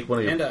 Also, make one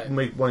of And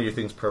your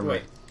things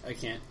permanent. Wait, I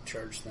can't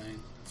charge thing.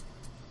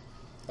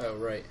 Oh,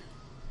 right.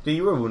 Yeah,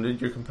 you were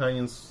wounded. Your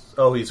companions.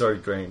 Oh, he's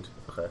already drained.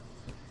 Okay.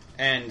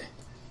 And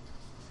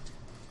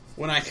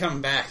when I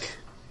come back,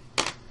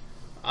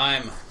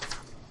 I'm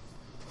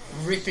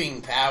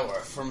ripping power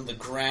from the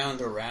ground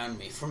around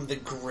me, from the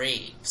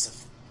graves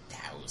of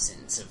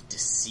thousands of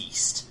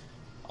deceased,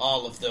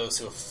 all of those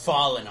who have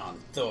fallen on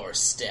Thor's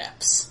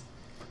steps.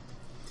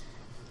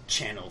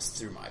 Channels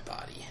through my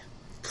body,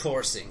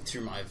 coursing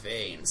through my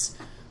veins,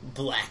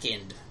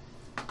 blackened,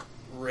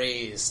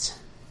 raised,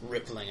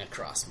 rippling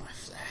across my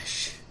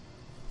flesh.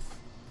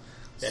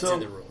 That's So- in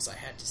the rules. I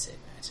had to say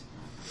that.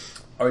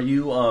 Are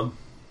you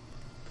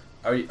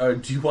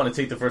do you want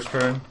to take the first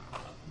turn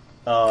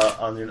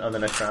on the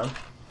next round?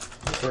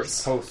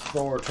 First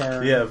post-Thor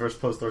turn. Yeah,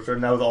 first post Thor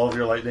turn. Now with all of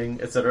your lightning,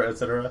 etc.,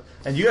 etc.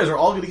 And you guys are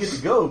all going to get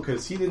to go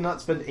because he did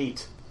not spend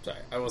 8. Sorry,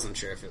 I wasn't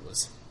sure if it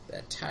was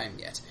that time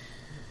yet.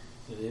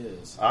 It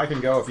is. I can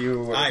go if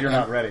you're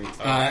not ready.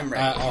 I'm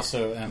ready. I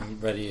also am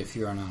ready if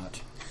you are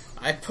not.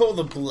 I pull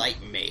the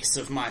blight mace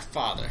of my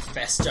father,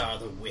 Festar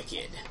the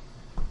Wicked,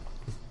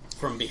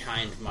 from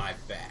behind my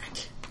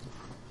back,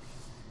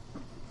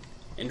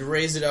 and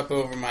raise it up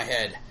over my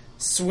head,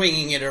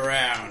 swinging it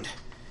around,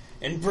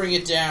 and bring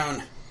it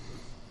down,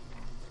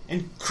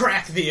 and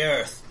crack the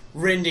earth,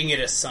 rending it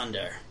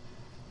asunder.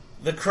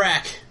 The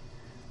crack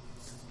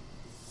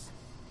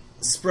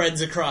spreads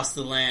across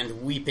the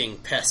land, weeping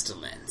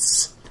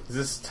pestilence. Is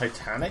this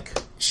Titanic?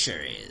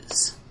 Sure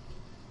is.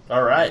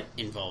 All right.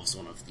 Involves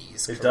one of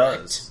these, It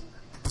correct? does.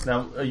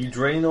 Now, are you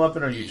draining the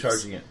weapon or are you Yes.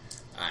 charging it?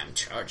 I'm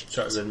charging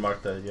it. Then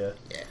mark that, yeah.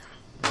 Yeah.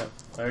 Yep.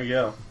 There you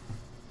go.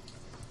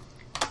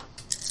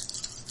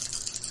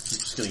 You're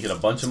just going to get a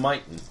bunch of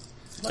might. And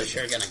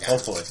Sure gonna go.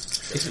 hopefully.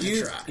 Sure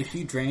gonna try. If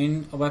you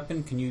drain a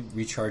weapon, can you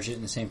recharge it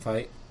in the same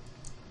fight?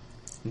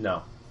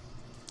 No.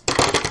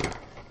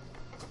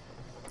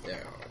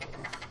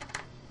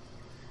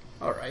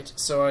 Alright,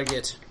 so I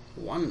get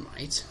 1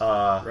 might,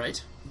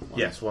 right?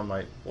 Yes, 1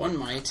 might. 1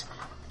 might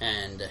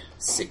and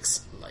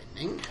 6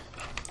 lightning.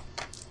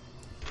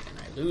 And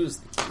I lose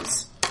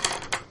these.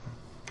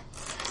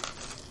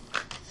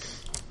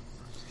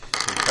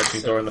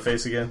 Touching Thor in the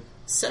face again.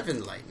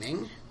 7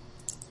 lightning.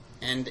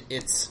 And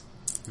it's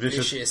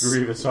Vicious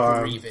grievous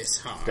harm.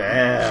 Grievous harm.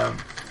 Damn.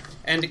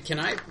 And can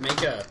I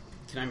make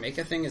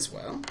a thing as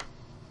well?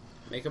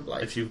 Make a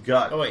blight? If you've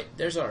got... Oh wait,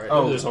 there's already.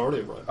 There's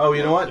already a blight. Oh,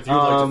 you know what? If you would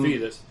like to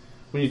feed it.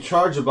 When you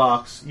charge a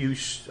box, you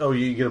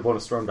get a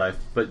bonus storm die,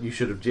 but you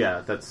should have...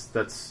 Yeah,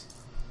 that's...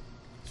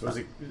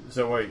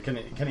 So wait, can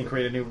he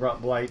create a new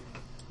blight?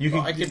 You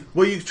can,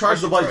 you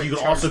charge the blight, you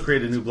can also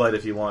create a new blight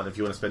if you want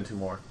to spend 2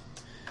 more.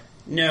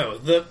 No,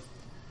 the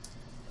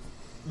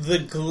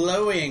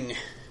glowing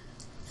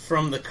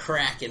from the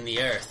crack in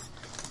the earth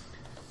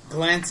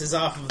glances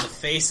off of the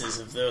faces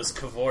of those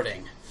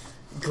cavorting,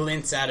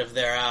 glints out of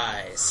their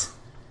eyes,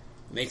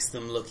 makes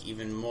them look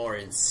even more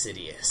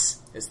insidious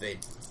as they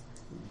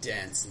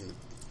dance in the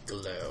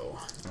glow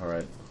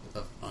Alright.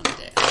 of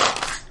undead.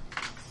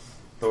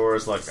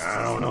 Thor's like,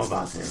 I don't know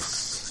about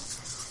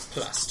this.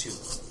 +2.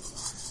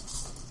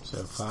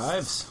 So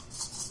 5s.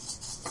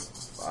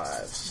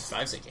 5s.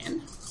 5s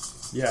again?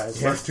 Yeah,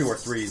 his first 2 or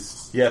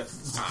 3s. Yeah,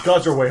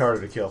 gods are way harder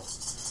to kill.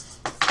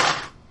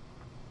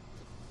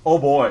 Oh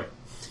boy.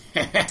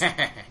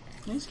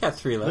 He's got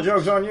 3 The left.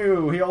 joke's on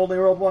you. He only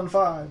rolled 1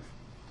 5.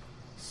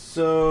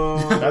 So...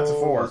 That's a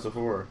 4. That's a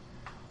 4.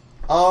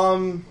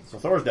 So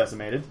Thor's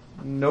decimated.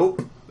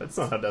 Nope. That's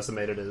not how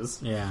decimated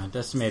is. Yeah,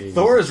 decimated.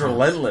 Thor is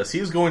relentless.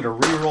 He's going to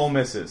re-roll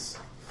misses.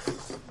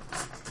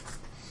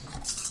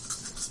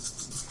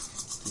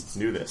 He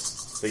knew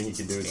this. Thing he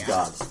can do is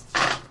God.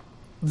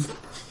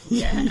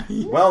 Yeah.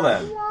 Well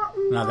then.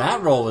 Now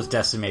that roll was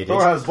decimated.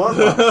 Thor has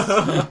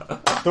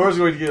bloodlines. Thor's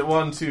going to get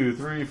 1, 2,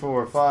 3,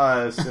 4,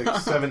 5,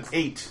 6, 7,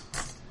 8.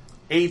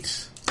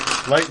 8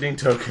 lightning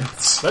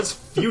tokens. That's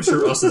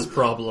future us's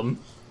problem.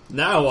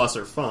 Now us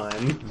are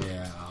fine.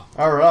 Yeah.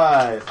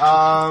 Alright,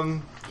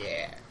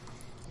 Yeah.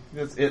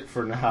 that's it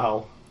for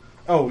now.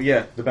 Oh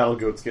yeah, the battle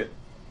goats get...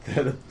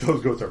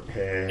 Those goats are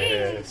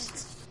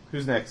pissed.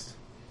 Who's next?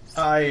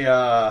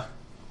 I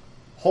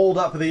hold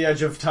up the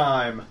edge of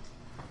time,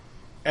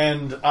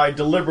 and I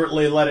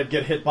deliberately let it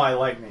get hit by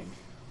lightning,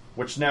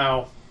 which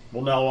now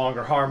will no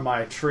longer harm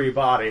my tree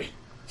body.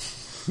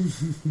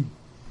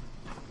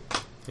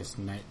 Guess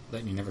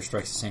lightning never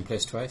strikes the same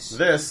place twice.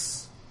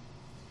 This,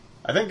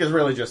 I think, is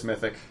really just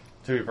mythic,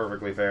 to be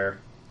perfectly fair.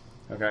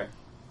 Okay.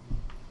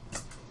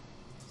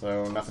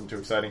 So, nothing too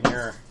exciting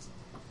here.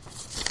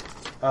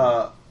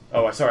 Sorry,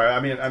 I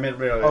meant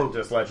really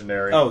just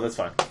legendary. Oh, that's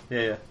fine.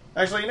 Yeah.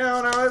 Actually,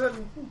 no, I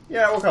didn't.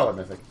 Yeah, we'll call it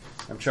mythic.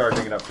 I'm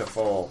charging it up to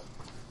full.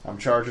 I'm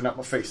charging up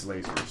my face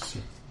lasers.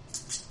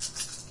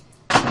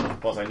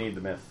 Plus, I need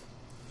the myth.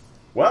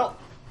 Well,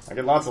 I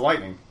get lots of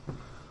lightning.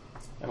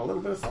 And a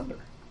little bit of thunder.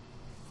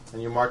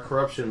 And you mark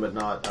corruption, but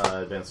not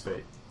advanced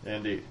fate.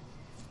 Indeed.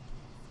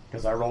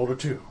 Because I rolled a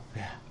 2.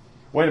 Yeah.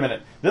 Wait a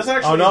minute. This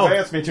actually Oh, no.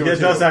 advanced me to a 2. It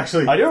does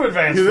actually. I do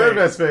advance You fate.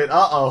 advanced fate.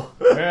 Uh-oh.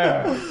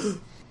 Yeah.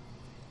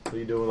 What are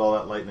you doing with all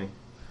that lightning?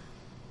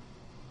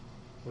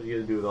 What are you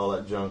going to do with all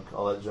that junk?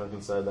 All that junk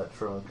inside that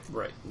trunk?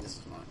 Right, this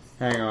is mine.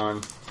 Hang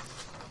on.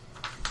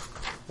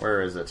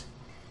 Where is it?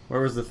 Where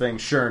was the thing?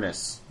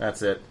 Sureness.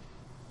 That's it.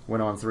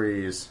 Went on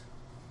 3s.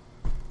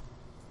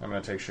 I'm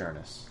going to take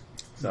Sureness.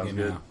 Sounds Okay,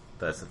 good. now.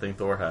 That's the thing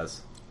Thor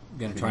has.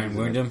 Gonna try and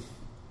wound him?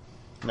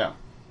 No.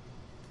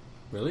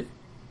 Really?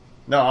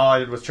 No, all I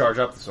did was charge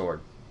up the sword.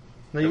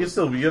 No, you can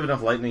still... You have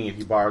enough lightning. If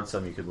you borrowed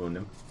some, you could wound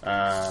him.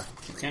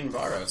 You can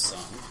borrow some.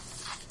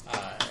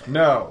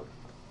 No.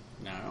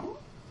 No?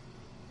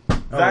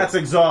 That's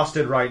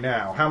exhausted right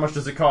now. How much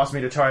does it cost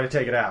me to try to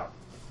take it out?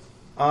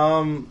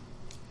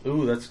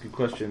 Ooh, that's a good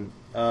question.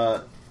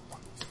 I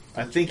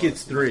think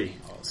it's 3.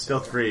 Still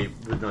 3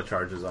 with no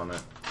charges on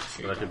it.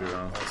 But I could be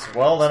wrong.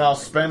 Well, then I'll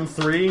spend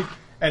 3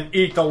 and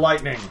eat the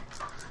lightning.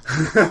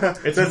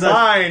 It's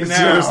mine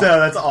now.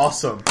 That's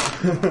awesome.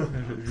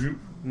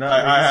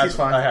 No, he's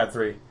fine. I had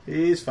 3.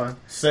 He's fine.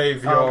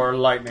 Save your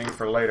lightning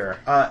for later.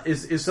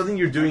 Is something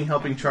you're doing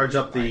helping charge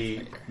up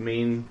the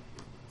main...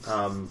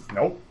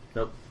 Nope.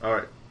 Nope.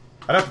 Alright.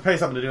 I'd have to pay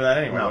something to do that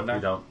anyway, No, wouldn't I?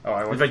 you don't. Oh,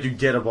 I In wouldn't. fact, you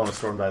get a bonus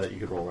storm die that you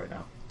could roll right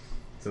now.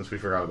 Since we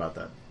forgot about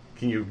that.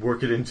 Can you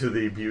work it into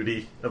the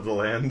beauty of the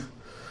land?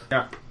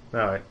 Yeah.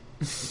 Alright.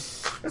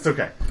 It's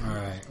okay.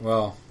 Alright,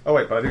 well... Oh,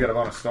 wait, but I do get a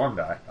bonus storm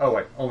die. Oh,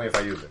 wait, only if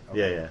I use it.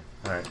 Okay. Yeah.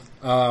 Alright.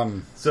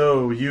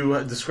 So,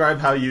 you describe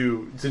how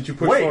you... Since you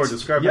push forward,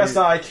 describe yes,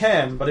 how you... I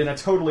can, but in a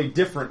totally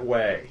different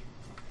way.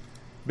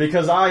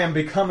 Because I am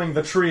becoming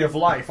the tree of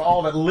life.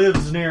 All that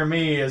lives near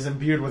me is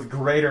imbued with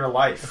greater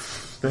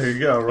life. There you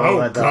go. Roll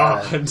that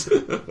die.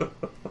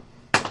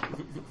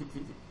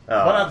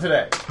 But not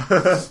today.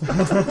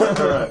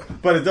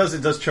 But it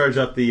does charge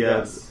up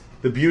the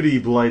the beauty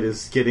blight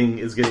is getting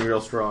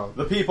real strong.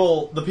 The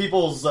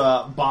people's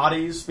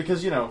bodies,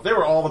 because, they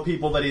were all the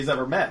people that he's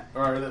ever met,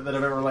 or that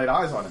have ever laid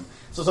eyes on him.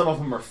 So some of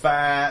them are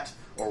fat,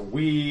 or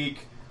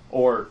weak,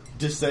 or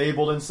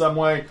disabled in some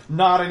way.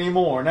 Not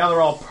anymore. Now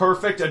they're all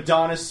perfect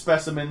Adonis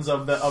specimens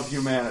of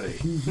humanity.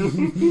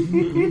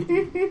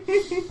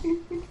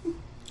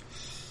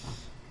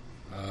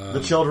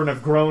 The children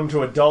have grown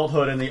to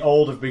adulthood, and the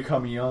old have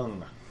become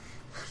young.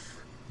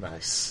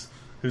 Nice.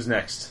 Who's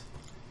next?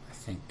 I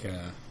think.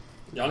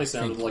 Yanni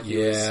sounded like he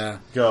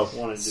Go.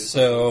 wanted to do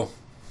So,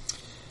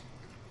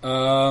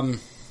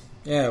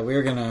 yeah,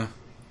 we're gonna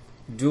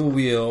dual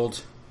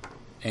wield,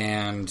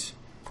 and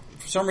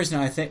for some reason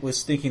I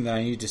was thinking that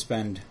I need to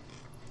spend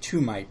 2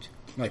 might,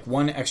 like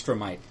 1 extra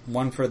might,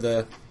 1 for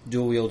the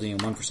dual wielding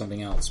and 1 for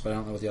something else. But I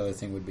don't know what the other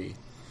thing would be.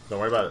 Don't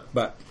worry about it.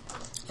 But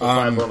So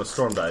 5 bonus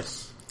storm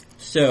dice.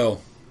 so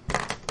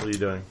What are you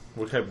doing?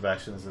 What type of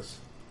action is this?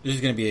 this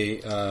is gonna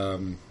be a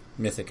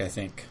mythic, I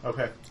think.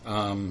 Okay.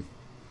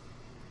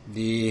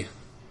 The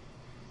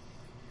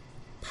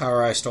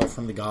power I stole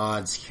from the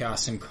gods,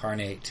 Chaos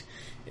Incarnate,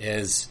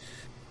 is,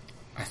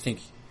 I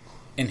think,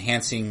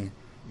 enhancing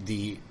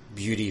the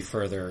beauty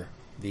further.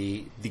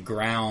 The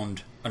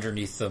ground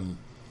underneath them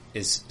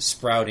is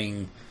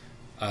sprouting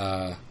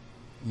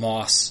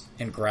moss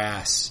and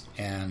grass,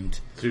 and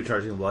So you're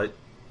charging blight?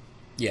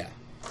 yeah.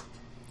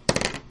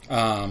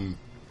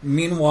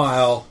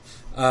 Meanwhile,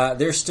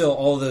 there's still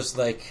all those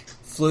like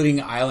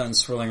floating islands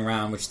swirling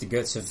around, which the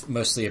goats have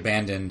mostly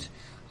abandoned.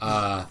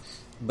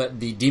 But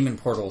the demon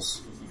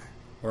portals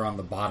were on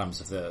the bottoms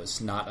of those,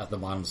 not at the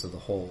bottoms of the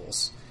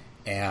holes.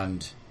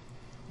 And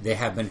they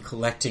have been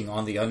collecting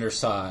on the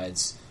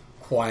undersides,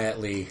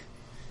 quietly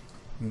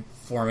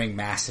forming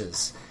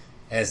masses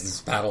as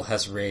this battle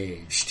has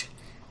raged.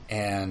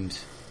 And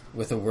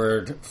with a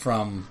word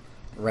from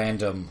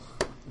Random,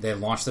 they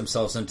launch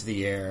themselves into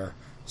the air,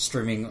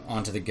 streaming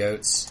onto the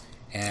goats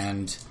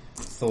and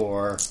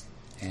Thor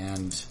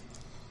and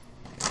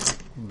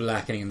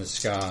blackening the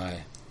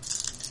sky.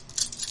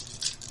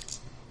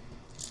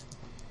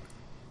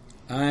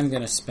 I'm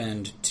going to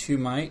spend 2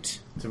 might.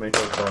 To make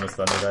those bonus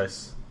thunder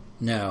dice?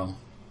 No.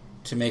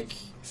 To make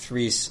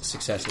 3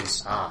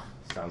 successes. Ah,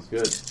 sounds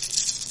good.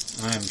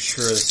 I'm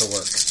sure this will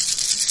work.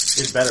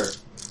 It's better.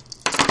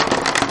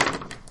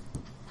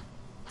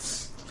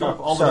 Drop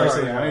all the Sorry, dice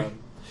sorry, anyway.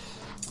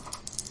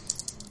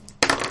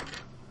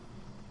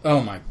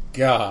 Oh my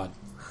god.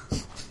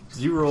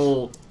 You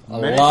roll A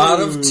lot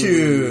of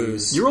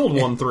 2s. You rolled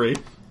 1-3.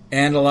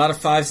 And a lot of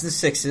 5s and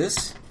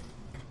 6s.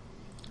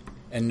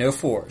 And no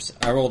 4s.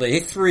 I rolled a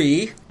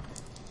 3.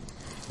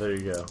 There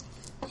you go.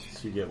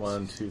 So you get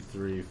 1, 2,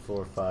 3,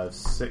 4, 5,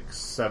 6,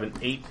 7,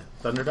 8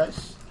 thunder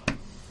dice.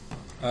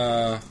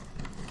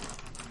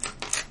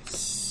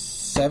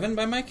 7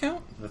 by my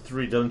count? The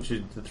 3, don't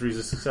you? The 3's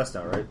a success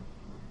now, right?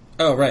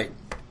 Oh, right.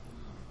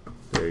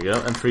 There you go.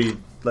 And 3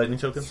 lightning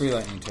tokens. 3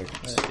 lightning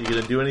tokens. You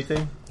gonna do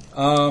anything?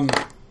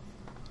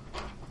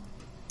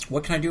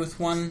 What can I do with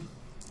 1?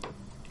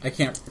 I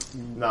can't.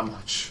 Not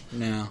much.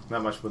 No.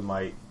 Not much with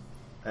might.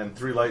 And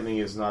 3 lightning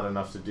is not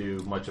enough to do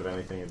much of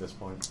anything at this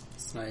point.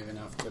 It's not even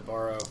enough to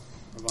borrow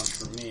a bunch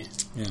from me.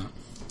 Yeah.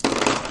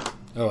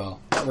 Oh well.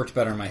 That worked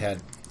better in my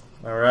head.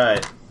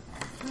 Alright.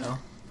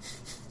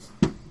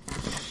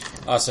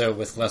 Also,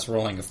 with less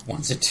rolling of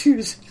 1s and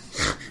 2s.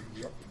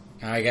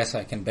 I guess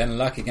I can bend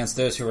luck against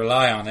those who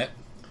rely on it.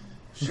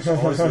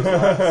 Always goes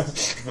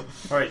last.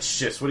 Alright,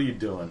 Shiz, what are you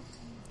doing?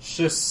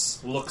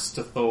 Shiz looks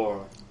to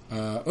Thor.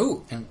 And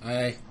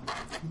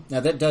now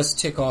that does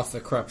tick off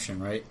the corruption,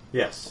 right?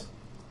 Yes.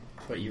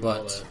 But you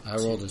But I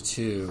rolled a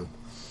 2.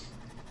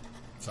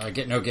 So I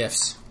get no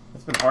gifts.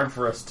 It's been hard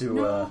for us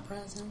to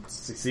presents.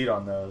 succeed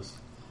on those.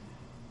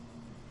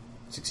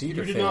 Succeed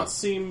You or did fail? not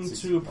seem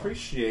to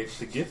appreciate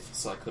the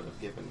gifts I could have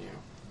given you.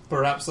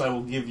 Perhaps I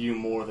will give you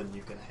more than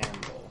you can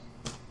handle.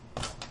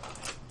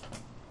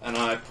 And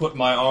I put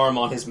my arm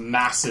on his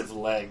massive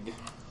leg.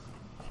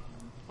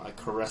 I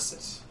caress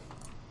it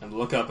and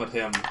look up at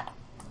him.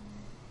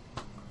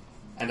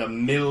 And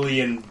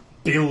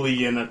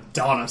 1,000,000,000,000,000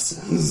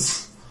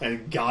 Adonises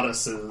and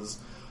goddesses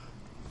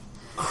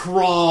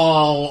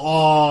crawl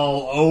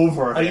all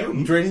over Are him.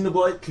 you draining the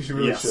blight? Because you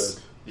really Yes. should.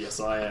 Yes,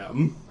 I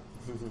am.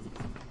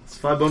 It's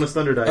 5 bonus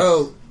thunder dice.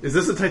 Oh. Is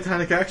this a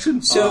Titanic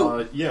action?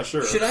 So, Yeah,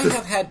 sure. should I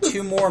have had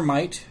 2 more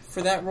might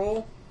for that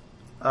roll?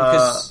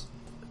 Because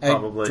I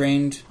probably.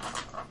 drained...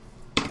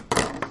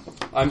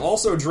 I'm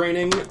also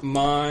draining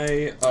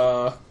my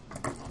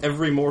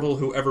every mortal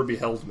who ever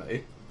beheld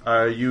me.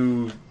 Are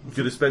you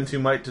going to spend 2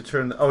 might to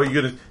turn... Oh, are you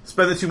going to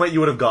spend the 2 might you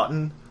would have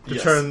gotten to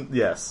Yes. turn...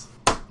 Yes.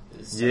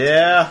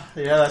 Yeah,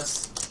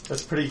 that's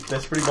pretty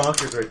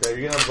bonkers right there.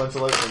 You're going to have a bunch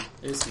of lightning.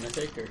 Is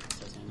Mythic or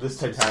Titanic? This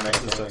Titanic.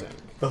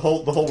 The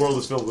whole world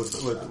is filled with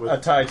A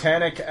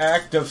titanic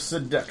act of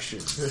seduction.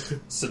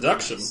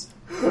 Seduction?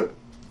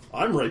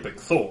 I'm raping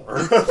Thor.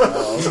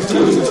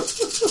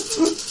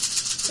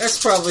 That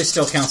probably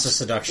still counts as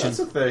seduction. That's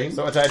a thing.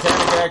 So a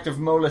titanic act of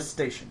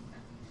molestation.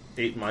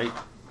 8 might.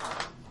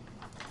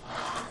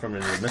 From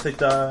your mythic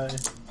die.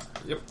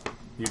 Yep.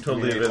 You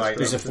totally You need have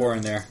There's a 4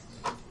 in there.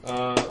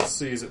 Let's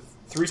see, is it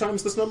 3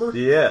 times this number?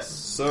 Yes.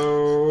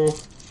 So,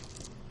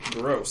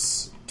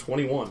 gross.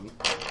 21.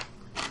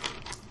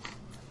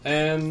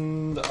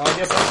 And I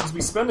guess I should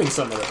be spending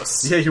some of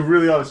this. Yeah, you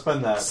really ought to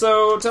spend that.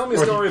 So tell me a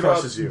Or he story about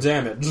crushes you.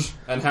 damage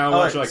and how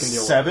much I can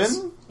deal with.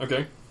 7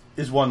 Okay,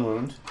 is 1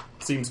 wound.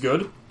 seems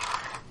good.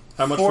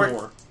 How much more?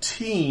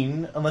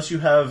 14, unless you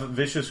have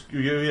unless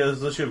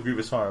you have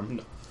grievous harm.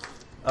 No.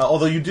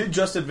 Although you did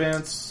just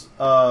advance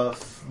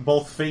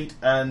both fate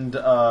and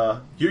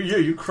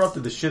you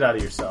corrupted the shit out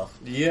of yourself.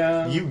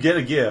 Yeah. You get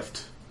a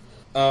gift.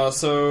 So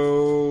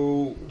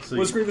So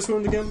what's you- Grievous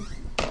Wound again?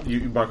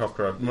 You mark off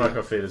mark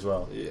off fate as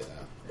well. Yeah.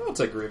 I'll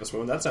take Grievous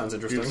Wound. That sounds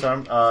interesting.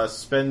 Grievous harm.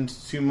 Spend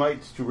 2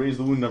 might to raise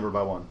the wound number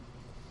by 1.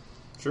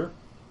 Sure.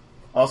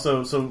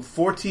 Also, so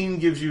 14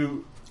 gives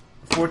you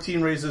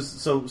 14 raises.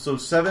 So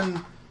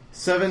 7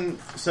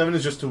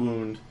 is just a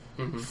wound.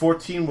 Mm-hmm.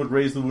 14 would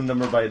raise the wound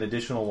number by an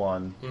additional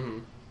 1. Mm-hmm.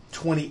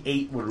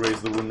 28 would raise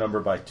the wound number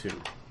by 2.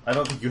 I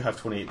don't think you have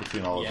 28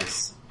 between all of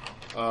Yes.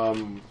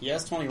 Um, He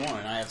has 21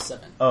 and I have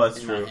 7. Oh, that's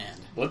in true. my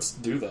hand. let's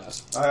do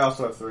that. I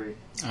also have 3.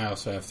 I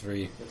also have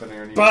 3. If an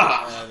air needs.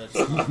 Bah! That's,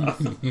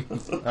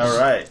 All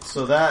right,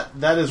 so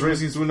that is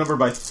raising his wound number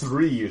by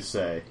 3. You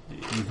say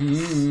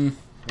Mm-hmm.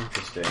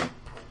 interesting.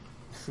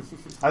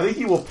 I think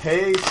he will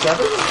pay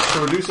 7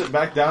 to reduce it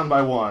back down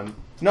by 1.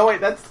 No, wait,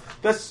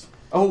 that's.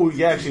 Oh,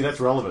 yeah, actually, that's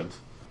relevant.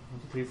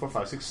 3, 4,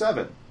 5, 6,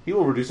 7. He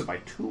will reduce it by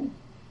 2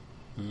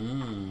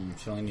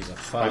 She only needs a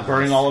by 5.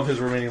 burning all of his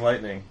remaining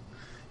lightning.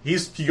 He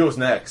goes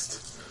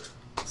next.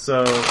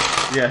 So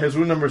yeah, his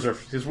wound number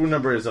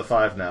is a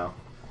 5 now.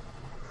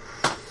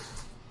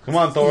 Come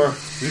on, Thor,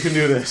 you can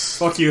do this.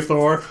 Fuck you,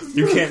 Thor.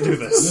 You can't do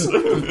this.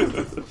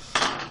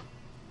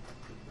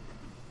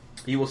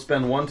 He will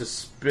spend 1 to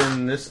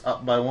spin this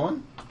up by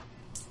 1.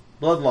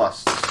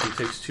 Bloodlust. He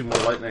takes 2 more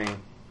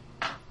lightning.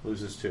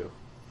 Loses 2.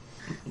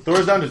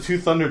 Thor's down to 2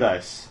 thunder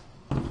dice.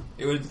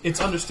 It's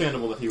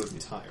understandable that he would be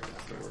tired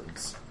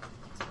afterwards.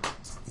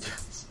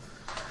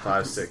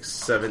 5, 6,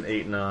 7,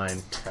 8,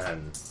 9,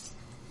 10.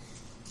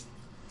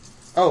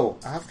 Oh,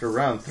 after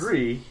round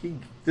 3,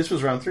 this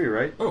was round 3,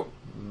 right? Oh,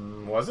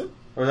 Was it?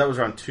 Or that was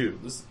round 2.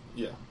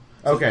 yeah.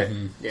 Okay.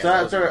 Yeah, So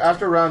that was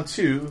after round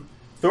 2,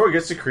 Thor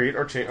gets to create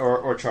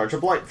or charge a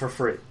blight for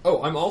free.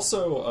 Oh, I'm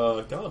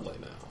also godly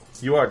now.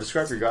 You are.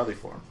 Describe your godly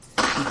form.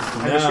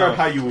 And describe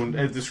how you wound.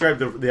 And describe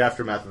the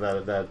aftermath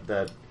of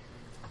that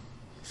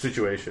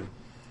situation.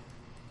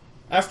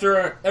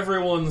 After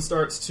everyone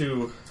starts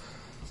to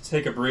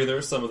take a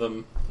breather, some of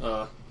them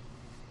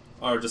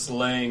are just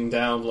laying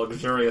down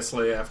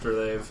luxuriously after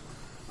they've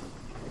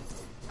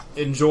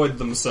enjoyed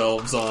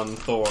themselves on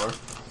Thor.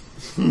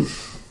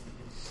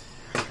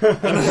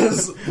 And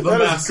as the That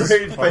masses is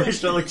great part-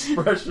 facial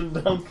expression,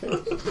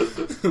 Duncan.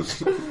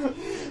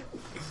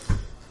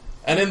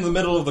 And in the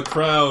middle of the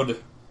crowd,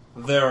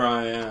 there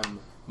I am,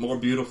 more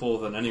beautiful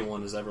than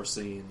anyone has ever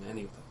seen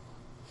anything.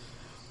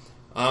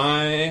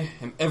 I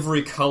am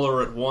every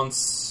color at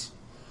once.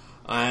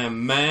 I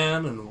am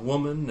man and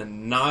woman,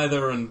 and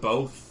neither and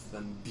both,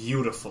 and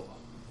beautiful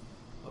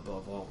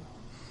above all.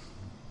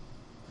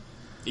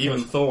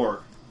 Even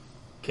Thor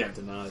can't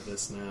deny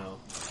this now.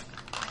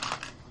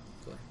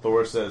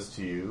 Thor says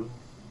to you,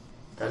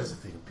 "That is a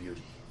thing of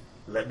beauty.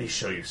 Let me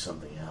show you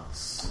something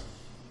else,"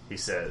 he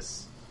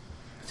says.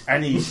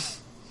 And he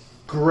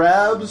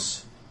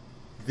grabs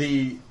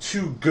the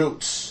 2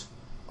 goats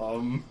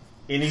in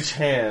each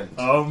hand.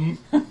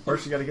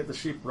 First, you got to get the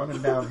sheep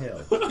running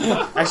downhill.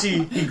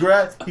 Actually, he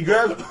grabs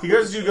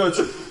the 2 goats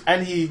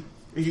and he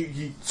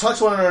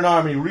tucks one under an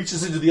arm and he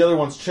reaches into the other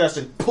one's chest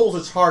and pulls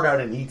its heart out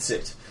and eats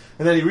it.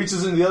 And then he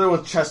reaches into the other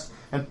one's chest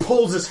and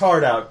pulls his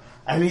heart out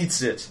and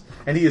eats it.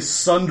 And he is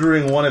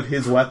sundering one of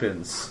his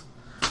weapons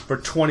for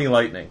 20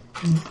 lightning.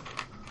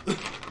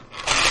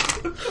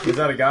 Is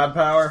that a god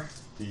power?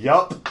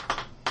 Yup.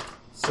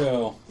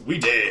 So, We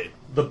did.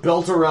 The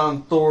belt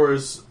around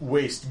Thor's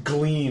waist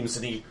gleams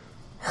and he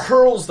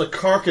hurls the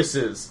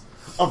carcasses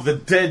of the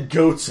dead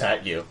goats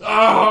at you.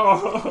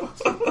 Oh!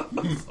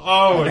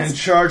 Oh, And it's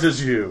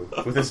charges you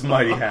with his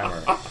mighty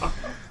hammer.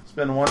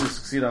 Spend 1 to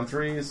succeed on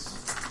 3s.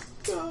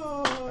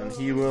 And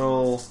he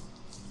will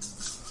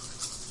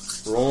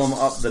roll them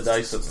up the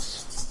dices.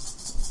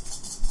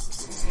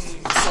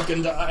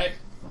 fucking die.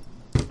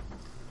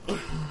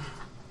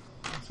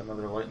 That's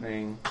another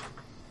lightning.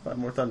 5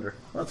 more thunder.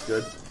 That's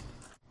good.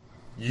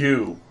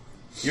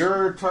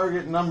 Your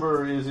target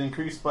number is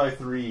increased by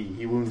 3.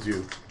 He wounds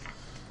you.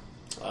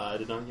 I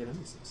did not get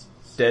any success.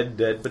 Dead,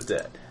 but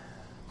dead.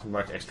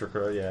 Mark extra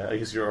corrupt. Yeah, I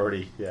guess you're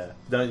already. Yeah,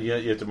 no, you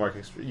have to mark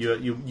extra.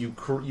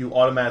 You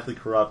automatically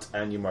corrupt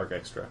and you mark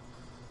extra.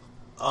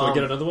 Do I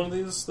get another one of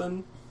these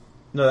then?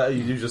 No,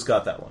 you just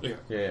got that one. Yeah.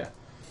 Yeah.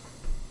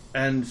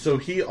 And so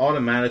he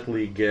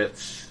automatically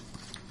gets.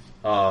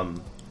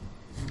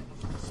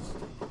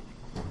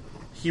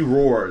 He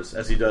roars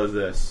as he does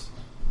this,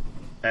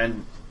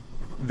 and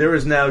there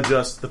is now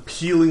just the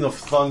pealing of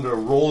thunder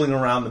rolling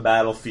around the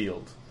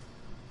battlefield,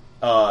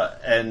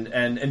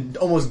 and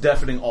almost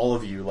deafening all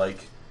of you.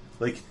 Like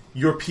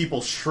your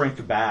people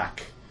shrink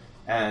back,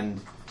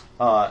 and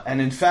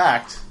in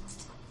fact,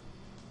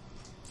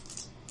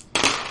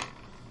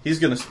 he's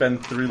going to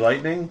spend 3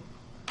 lightning,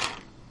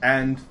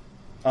 and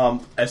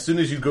As soon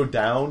as you go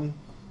down,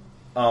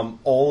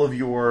 all of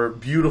your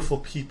beautiful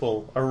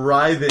people are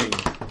writhing,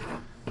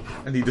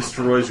 and he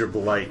destroys your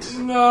blight.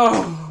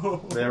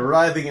 No! They're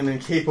writhing and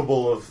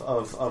incapable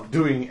of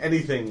doing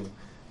anything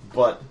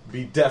but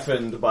be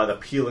deafened by the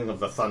pealing of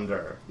the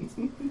thunder.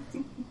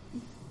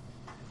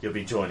 You'll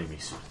be joining me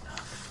soon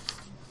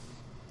enough.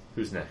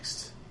 Who's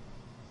next?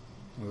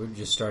 We're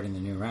just starting the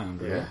new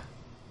round, right? Yeah.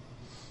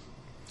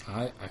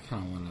 I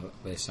kind of want to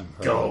lay some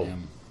hurt Go. on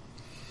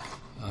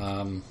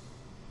him.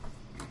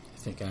 I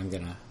think I'm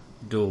going to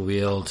dual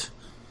wield.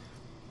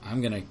 I'm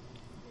going to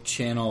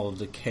channel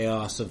the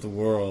chaos of the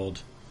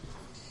world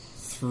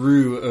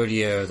through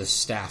Odio, the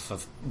staff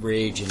of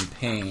rage and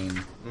pain.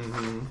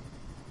 Mm-hmm.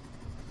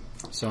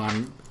 So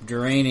I'm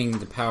draining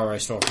the power I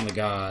stole from the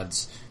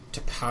gods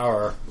to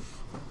power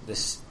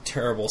this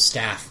terrible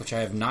staff, which I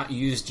have not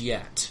used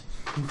yet.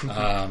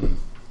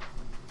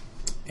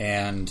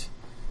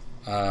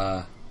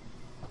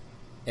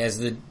 As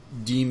the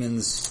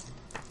demons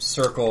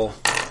circle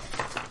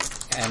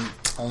and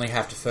only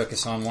have to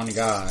focus on one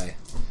guy,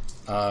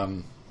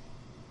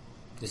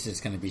 this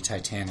is going to be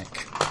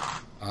titanic.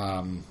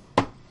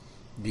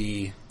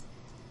 The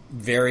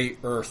very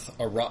earth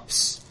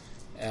erupts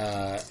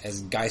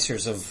as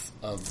geysers of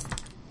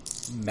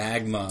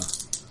magma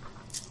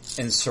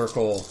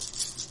encircle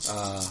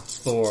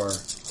Thor,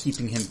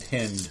 keeping him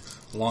pinned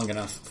long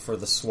enough for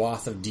the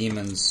swath of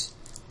demons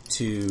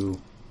to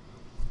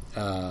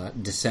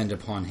descend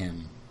upon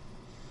him.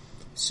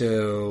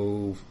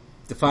 So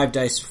the 5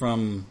 dice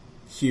from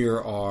here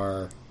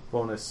are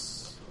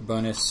Bonus.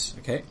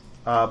 okay.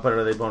 But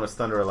are they bonus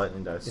thunder or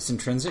lightning dice? It's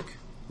intrinsic.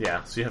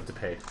 Yeah, so you have to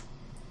pay.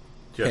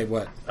 Pay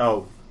what?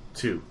 Oh,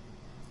 2.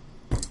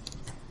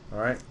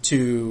 Alright.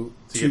 To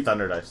So you get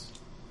thunder dice.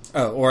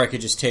 Oh, or I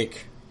could just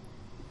take.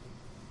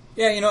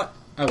 Yeah, you know what?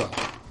 I will.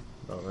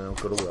 Oh, they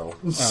don't go to will.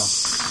 Oh,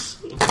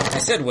 I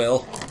said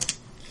will.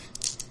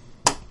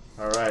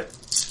 Alright.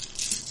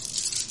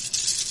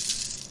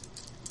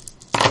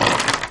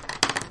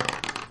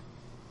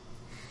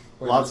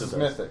 Wait, Lots this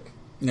of is dice. mythic.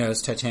 No,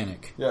 it's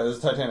Titanic. Yeah, this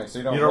is Titanic, so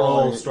you don't You don't roll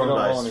roll any, storm you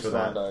don't dice roll any for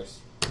storm that. dice.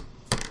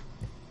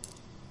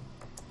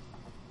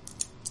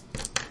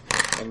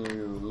 And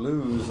you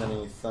lose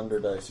any thunder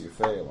dice you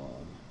fail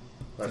on.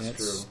 That's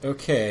true.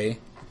 Okay.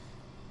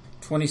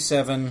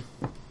 27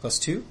 plus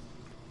 2?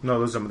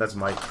 No, that's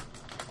Mike.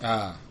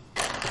 Ah.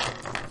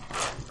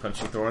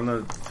 Punching Thor in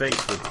the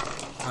face with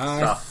I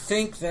stuff.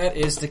 think that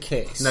is the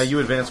case. Now, you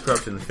advance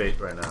corruption and fate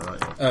right now, don't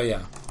you? Oh, yeah.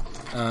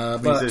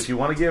 Means But that if you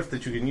want a gift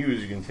that you can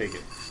use, you can take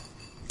it.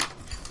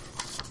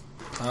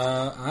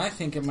 I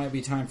think it might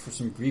be time for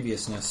some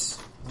grievousness.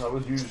 That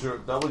would use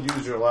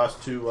your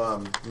last 2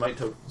 might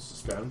tokens to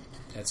spend.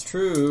 That's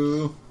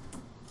true.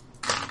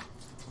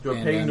 You're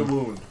And paying the then-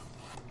 wound.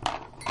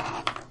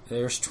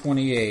 There's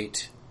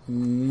 28.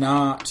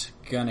 Not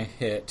gonna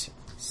hit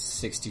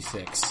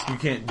 66. You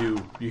can't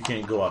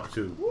go up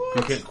to.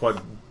 You can't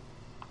quad.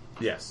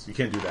 Yes, you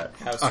can't do that.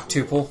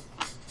 Octuple.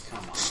 Come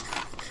on.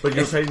 But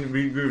you're paying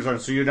grievous on,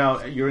 so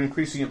you're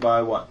increasing it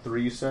by what?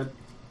 3 you said?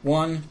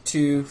 1,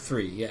 2,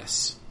 3.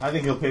 Yes. I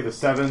think he'll pay the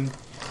 7.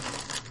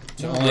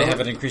 To only have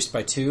it increased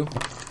by 2.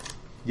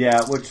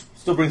 Yeah, which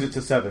still brings it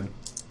to 7.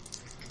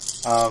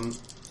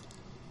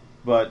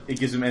 But it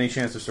gives him any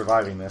chance of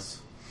surviving this.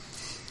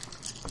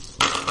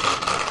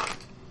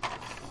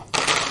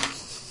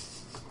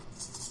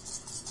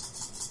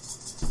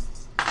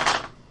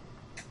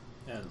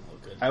 That doesn't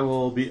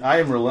look good. I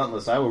am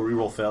relentless. I will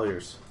reroll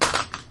failures.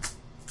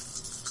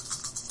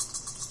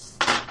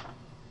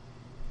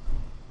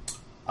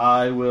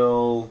 I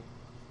will.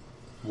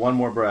 One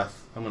more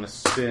breath. I'm going to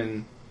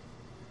spin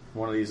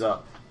one of these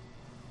up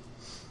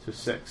to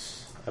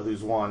 6. I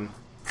lose 1.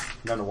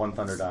 Down to 1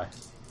 thunder die.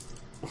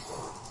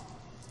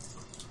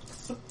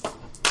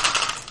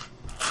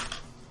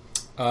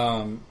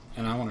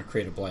 And I want to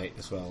create a blight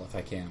as well, if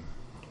I can.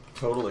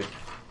 Totally.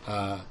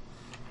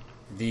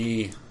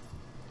 The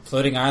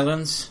floating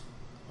islands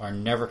are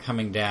never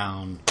coming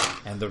down,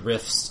 and the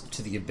rifts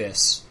to the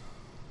abyss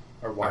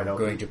Or wide are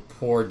open. going to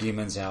pour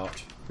demons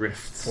out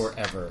Rifts.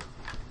 forever.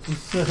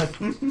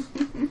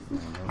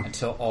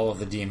 Until all of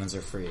the demons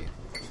are free.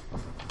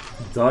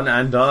 Done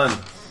and done,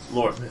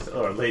 or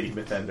Lady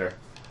Mythender.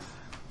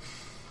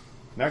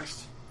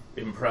 Next,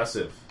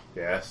 Impressive.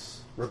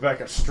 Yes.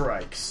 Rebecca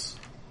strikes.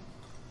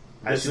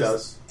 As she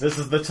does. This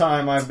is the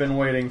time I've been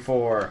waiting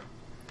for.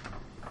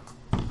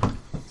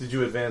 Did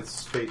you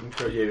advance fate and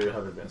corruption? Yeah, you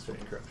have advanced fate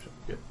and corruption.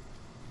 Good.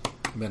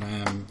 But I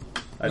am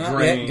I not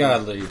drain yet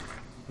godly.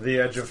 the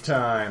edge of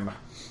time,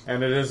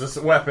 and it is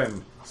a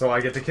weapon, so I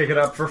get to kick it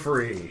up for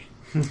free.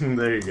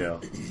 There you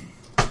go.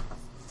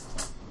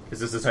 Is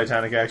this a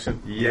Titanic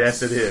action?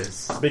 Yes, it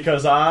is.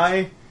 Because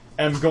I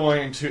am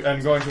going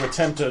to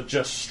attempt to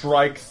just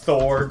strike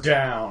Thor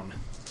down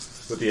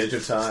With the edge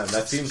of time.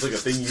 That seems like a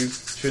thing you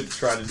should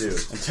try to do.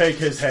 and take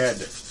his head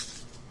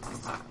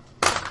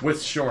with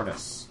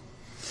sureness.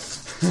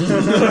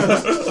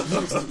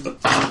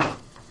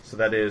 So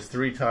that is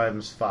 3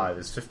 times 5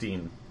 is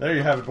 15. There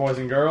you have it, boys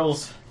and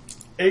girls.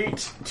 8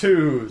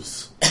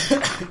 2s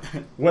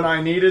when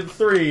I needed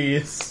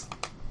 3s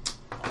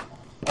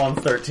on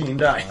 13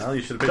 dice. Well,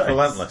 you should have picked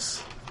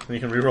Relentless. And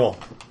you can reroll.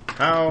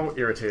 How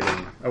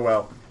irritating. Oh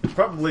well.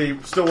 Probably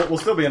will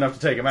still be enough to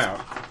take him out.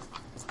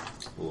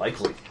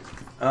 Likely.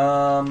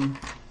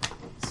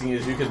 Seeing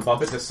as you can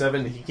bump it to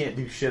 7, he can't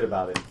do shit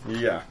about it.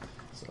 Yeah.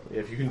 So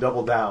if you can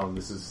double down,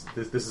 this is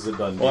a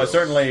done deal.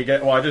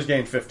 Well, I just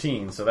gained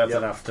 15, so that's Yep.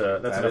 enough to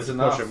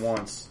enough. push him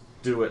once.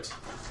 Do it.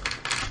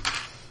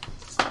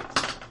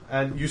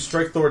 And you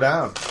strike Thor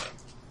down.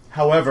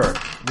 However,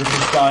 with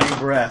his dying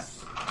breath.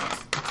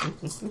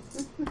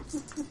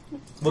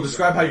 Well,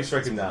 describe how you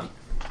strike him down.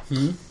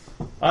 You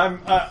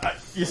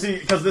see,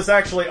 because this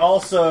actually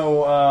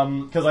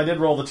also, because I did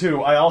roll the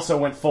 2, I also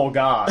went full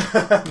god.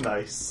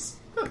 Nice.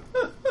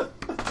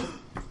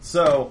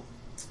 So,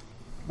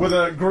 with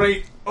a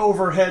great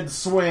overhead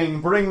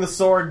swing, bring the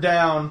sword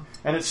down,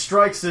 and it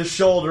strikes his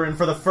shoulder, and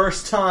for the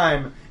first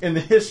time in the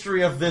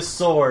history of this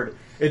sword,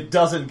 it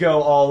doesn't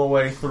go all the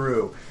way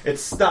through. It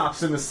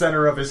stops in the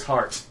center of his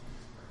heart.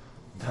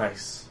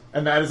 Nice.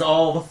 And that is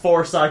all the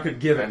force I could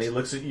give it. And he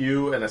looks at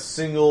you and a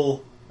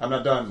single... I'm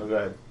not done. Oh, go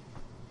ahead.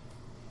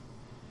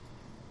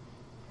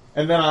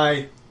 And then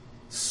I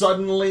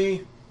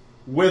suddenly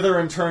wither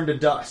and turn to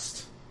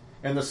dust.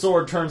 And the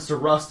sword turns to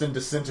rust and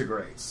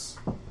disintegrates.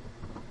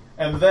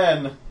 And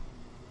then,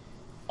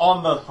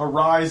 on the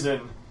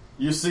horizon,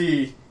 you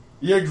see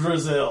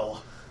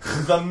Yggdrasil,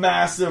 the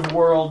massive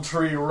world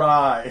tree,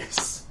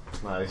 rise.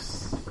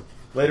 Nice.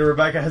 Lady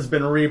Rebecca has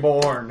been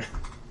reborn.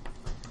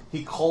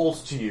 He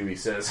calls to you, he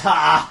says,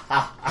 "Ha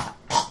ha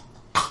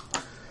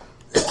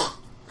ha!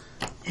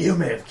 You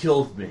may have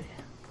killed me,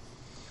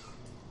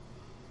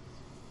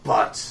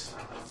 but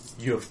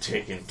you have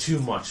taken too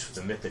much of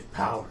the mythic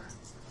power.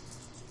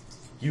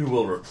 You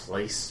will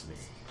replace me."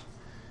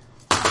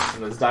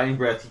 In his dying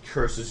breath, he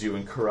curses you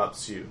and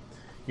corrupts you.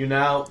 You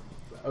now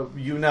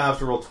have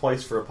to roll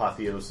twice for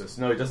apotheosis.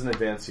 No, it doesn't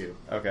advance you.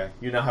 Okay.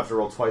 You now have to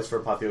roll twice for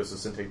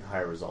apotheosis and take the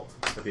higher result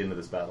at the end of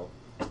this battle.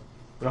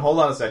 Now hold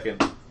on a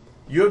second.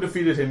 You have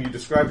defeated him. You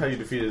described how you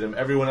defeated him.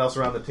 Everyone else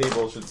around the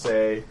table should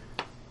say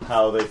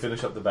how they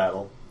finish up the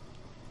battle.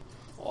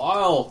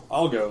 Well,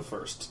 I'll go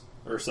first.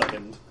 Or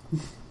second.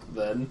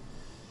 Then.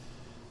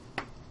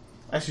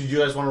 Actually, do you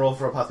guys want to roll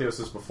for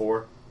apotheosis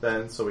before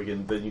then? So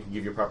then you can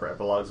give your proper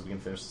epilogues and we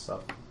can finish this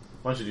up.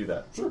 Why don't you do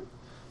that? Sure.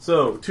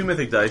 So, 2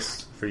 mythic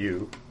dice for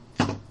you.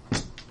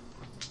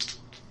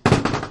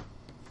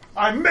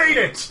 I made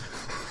it!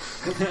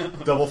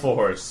 Double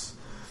 4s.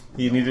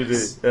 He needed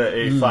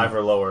a 5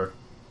 or lower.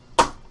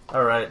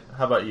 Alright,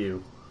 how about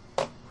you?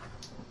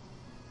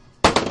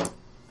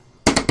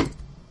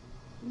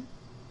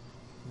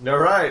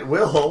 Alright,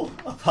 Will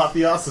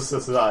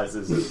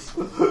apotheosisizes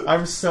it.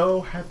 I'm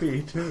so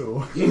happy,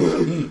 too.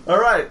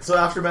 Alright, so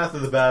aftermath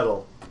of the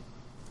battle.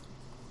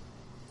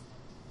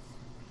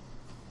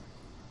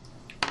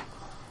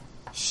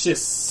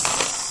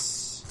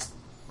 Shiss.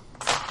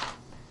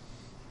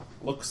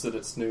 Looks at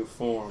its new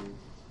form.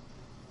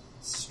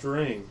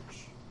 Strange.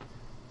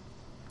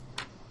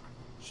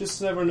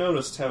 Shiss never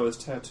noticed how his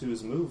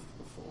tattoos moved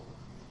before.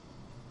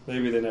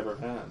 Maybe they never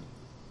had.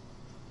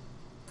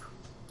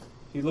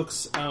 He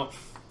looks out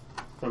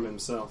from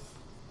himself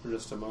for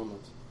just a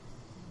moment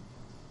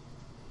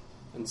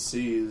and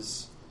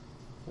sees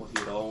what he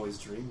had always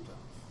dreamed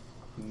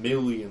of.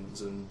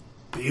 Millions and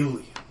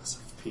billions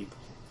of people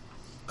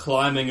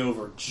climbing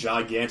over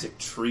gigantic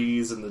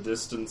trees in the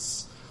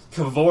distance,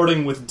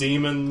 cavorting with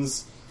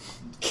demons,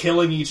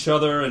 killing each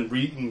other and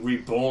being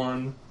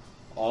reborn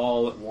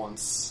all at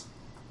once.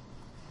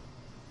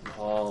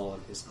 All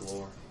in his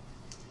glory.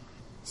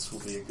 This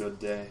will be a good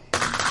day.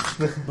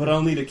 But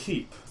I'll need a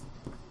keep.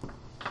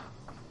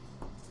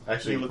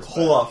 Actually, He looks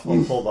hold bad. off.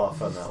 We'll hold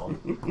off on that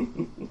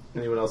one.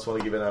 Anyone else want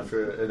to give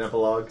an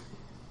epilogue?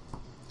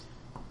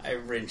 I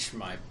wrench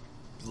my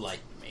light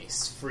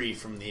mace free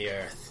from the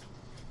earth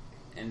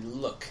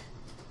and look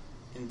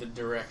in the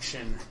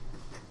direction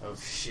of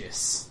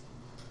Shiss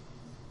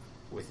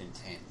with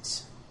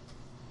intent.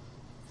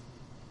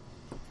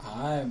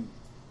 I'm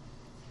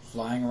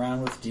flying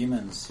around with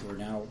demons who are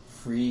now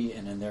free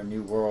and in their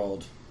new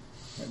world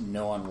that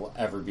no one will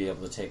ever be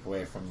able to take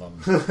away from them.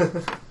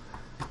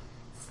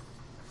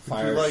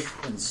 Fire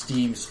and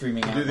steam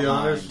streaming out Do the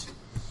behind. honors,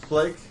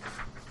 Blake.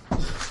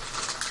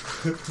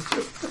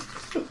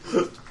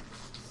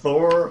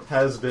 Thor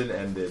has been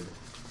ended.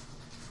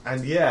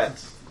 And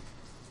yet,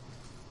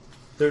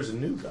 there's a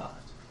new god.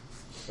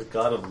 A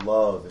god of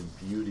love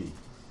and beauty.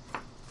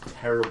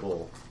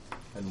 Terrible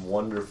and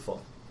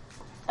wonderful.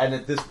 And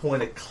at this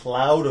point, a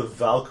cloud of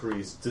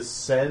Valkyries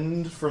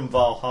descend from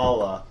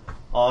Valhalla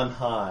on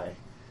high.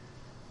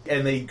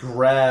 And they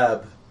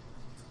grab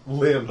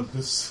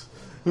limbs.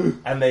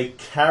 And they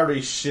carry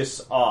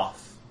Shiss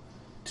off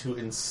to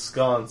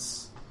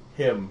ensconce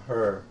him,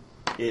 her,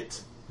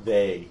 it,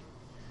 they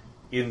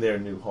in their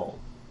new home.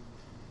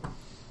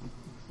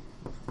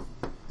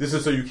 This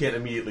is so you can't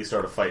immediately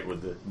start a fight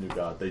with the new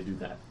god. They do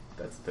that.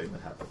 That's the thing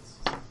that happens.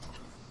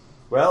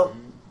 Well,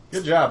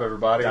 Good job,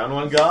 everybody. Down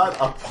one god,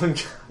 up one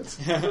god.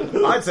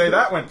 I'd say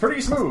that went pretty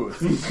smooth.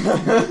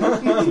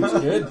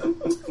 Good.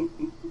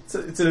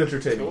 It's an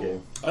entertaining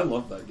game. I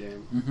love that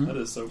game. Mhm. That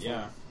is so fun.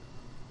 Yeah.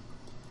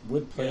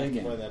 Would play I can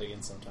again. play that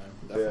again sometime.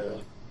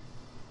 Definitely.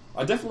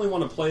 I definitely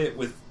want to play it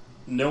with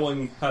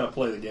knowing how to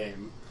play the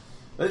game.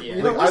 Yeah.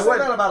 You know, we say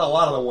that about a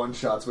lot of the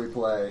one-shots we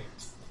play.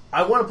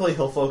 I want to play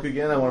Hillfolk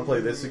again. I want to play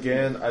this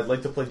again. I'd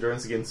like to play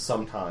Durance again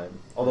sometime.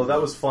 Although that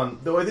was fun.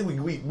 Though I think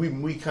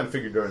we kind of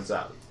figured Durance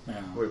out Yeah.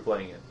 when we were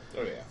playing it.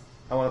 Oh yeah.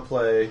 I want to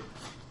play,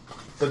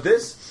 but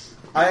this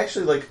I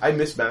actually I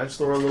mismanaged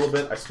Thor a little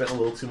bit. I spent a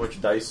little too much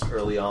dice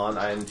early on.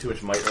 I had too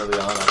much might early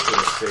on. I should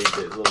have saved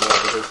it a little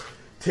more because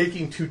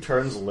taking 2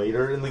 turns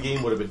later in the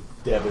game would have been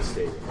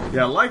devastating.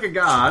 Yeah, like a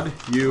god,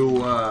 you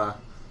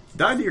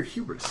died to your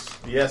hubris.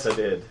 Yes, I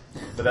did,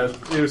 but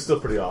it was still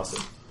pretty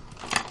awesome.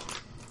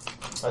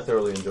 I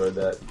thoroughly enjoyed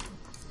that.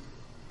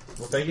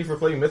 Well, thank you for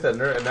playing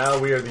Mythender, and now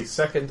we are the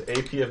second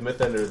AP of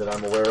Mythender that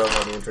I'm aware of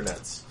on the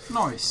internets.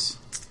 Nice.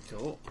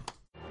 Cool.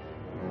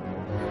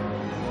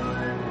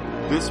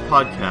 This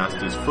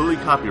podcast is fully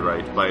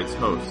copyrighted by its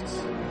hosts.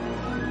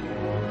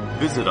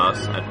 Visit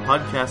us at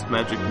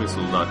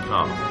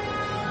podcastmagicmissile.com.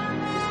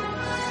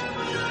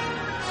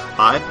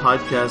 I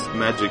Podcast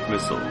Magic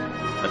Missile,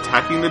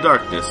 attacking the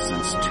darkness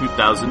since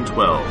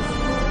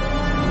 2012.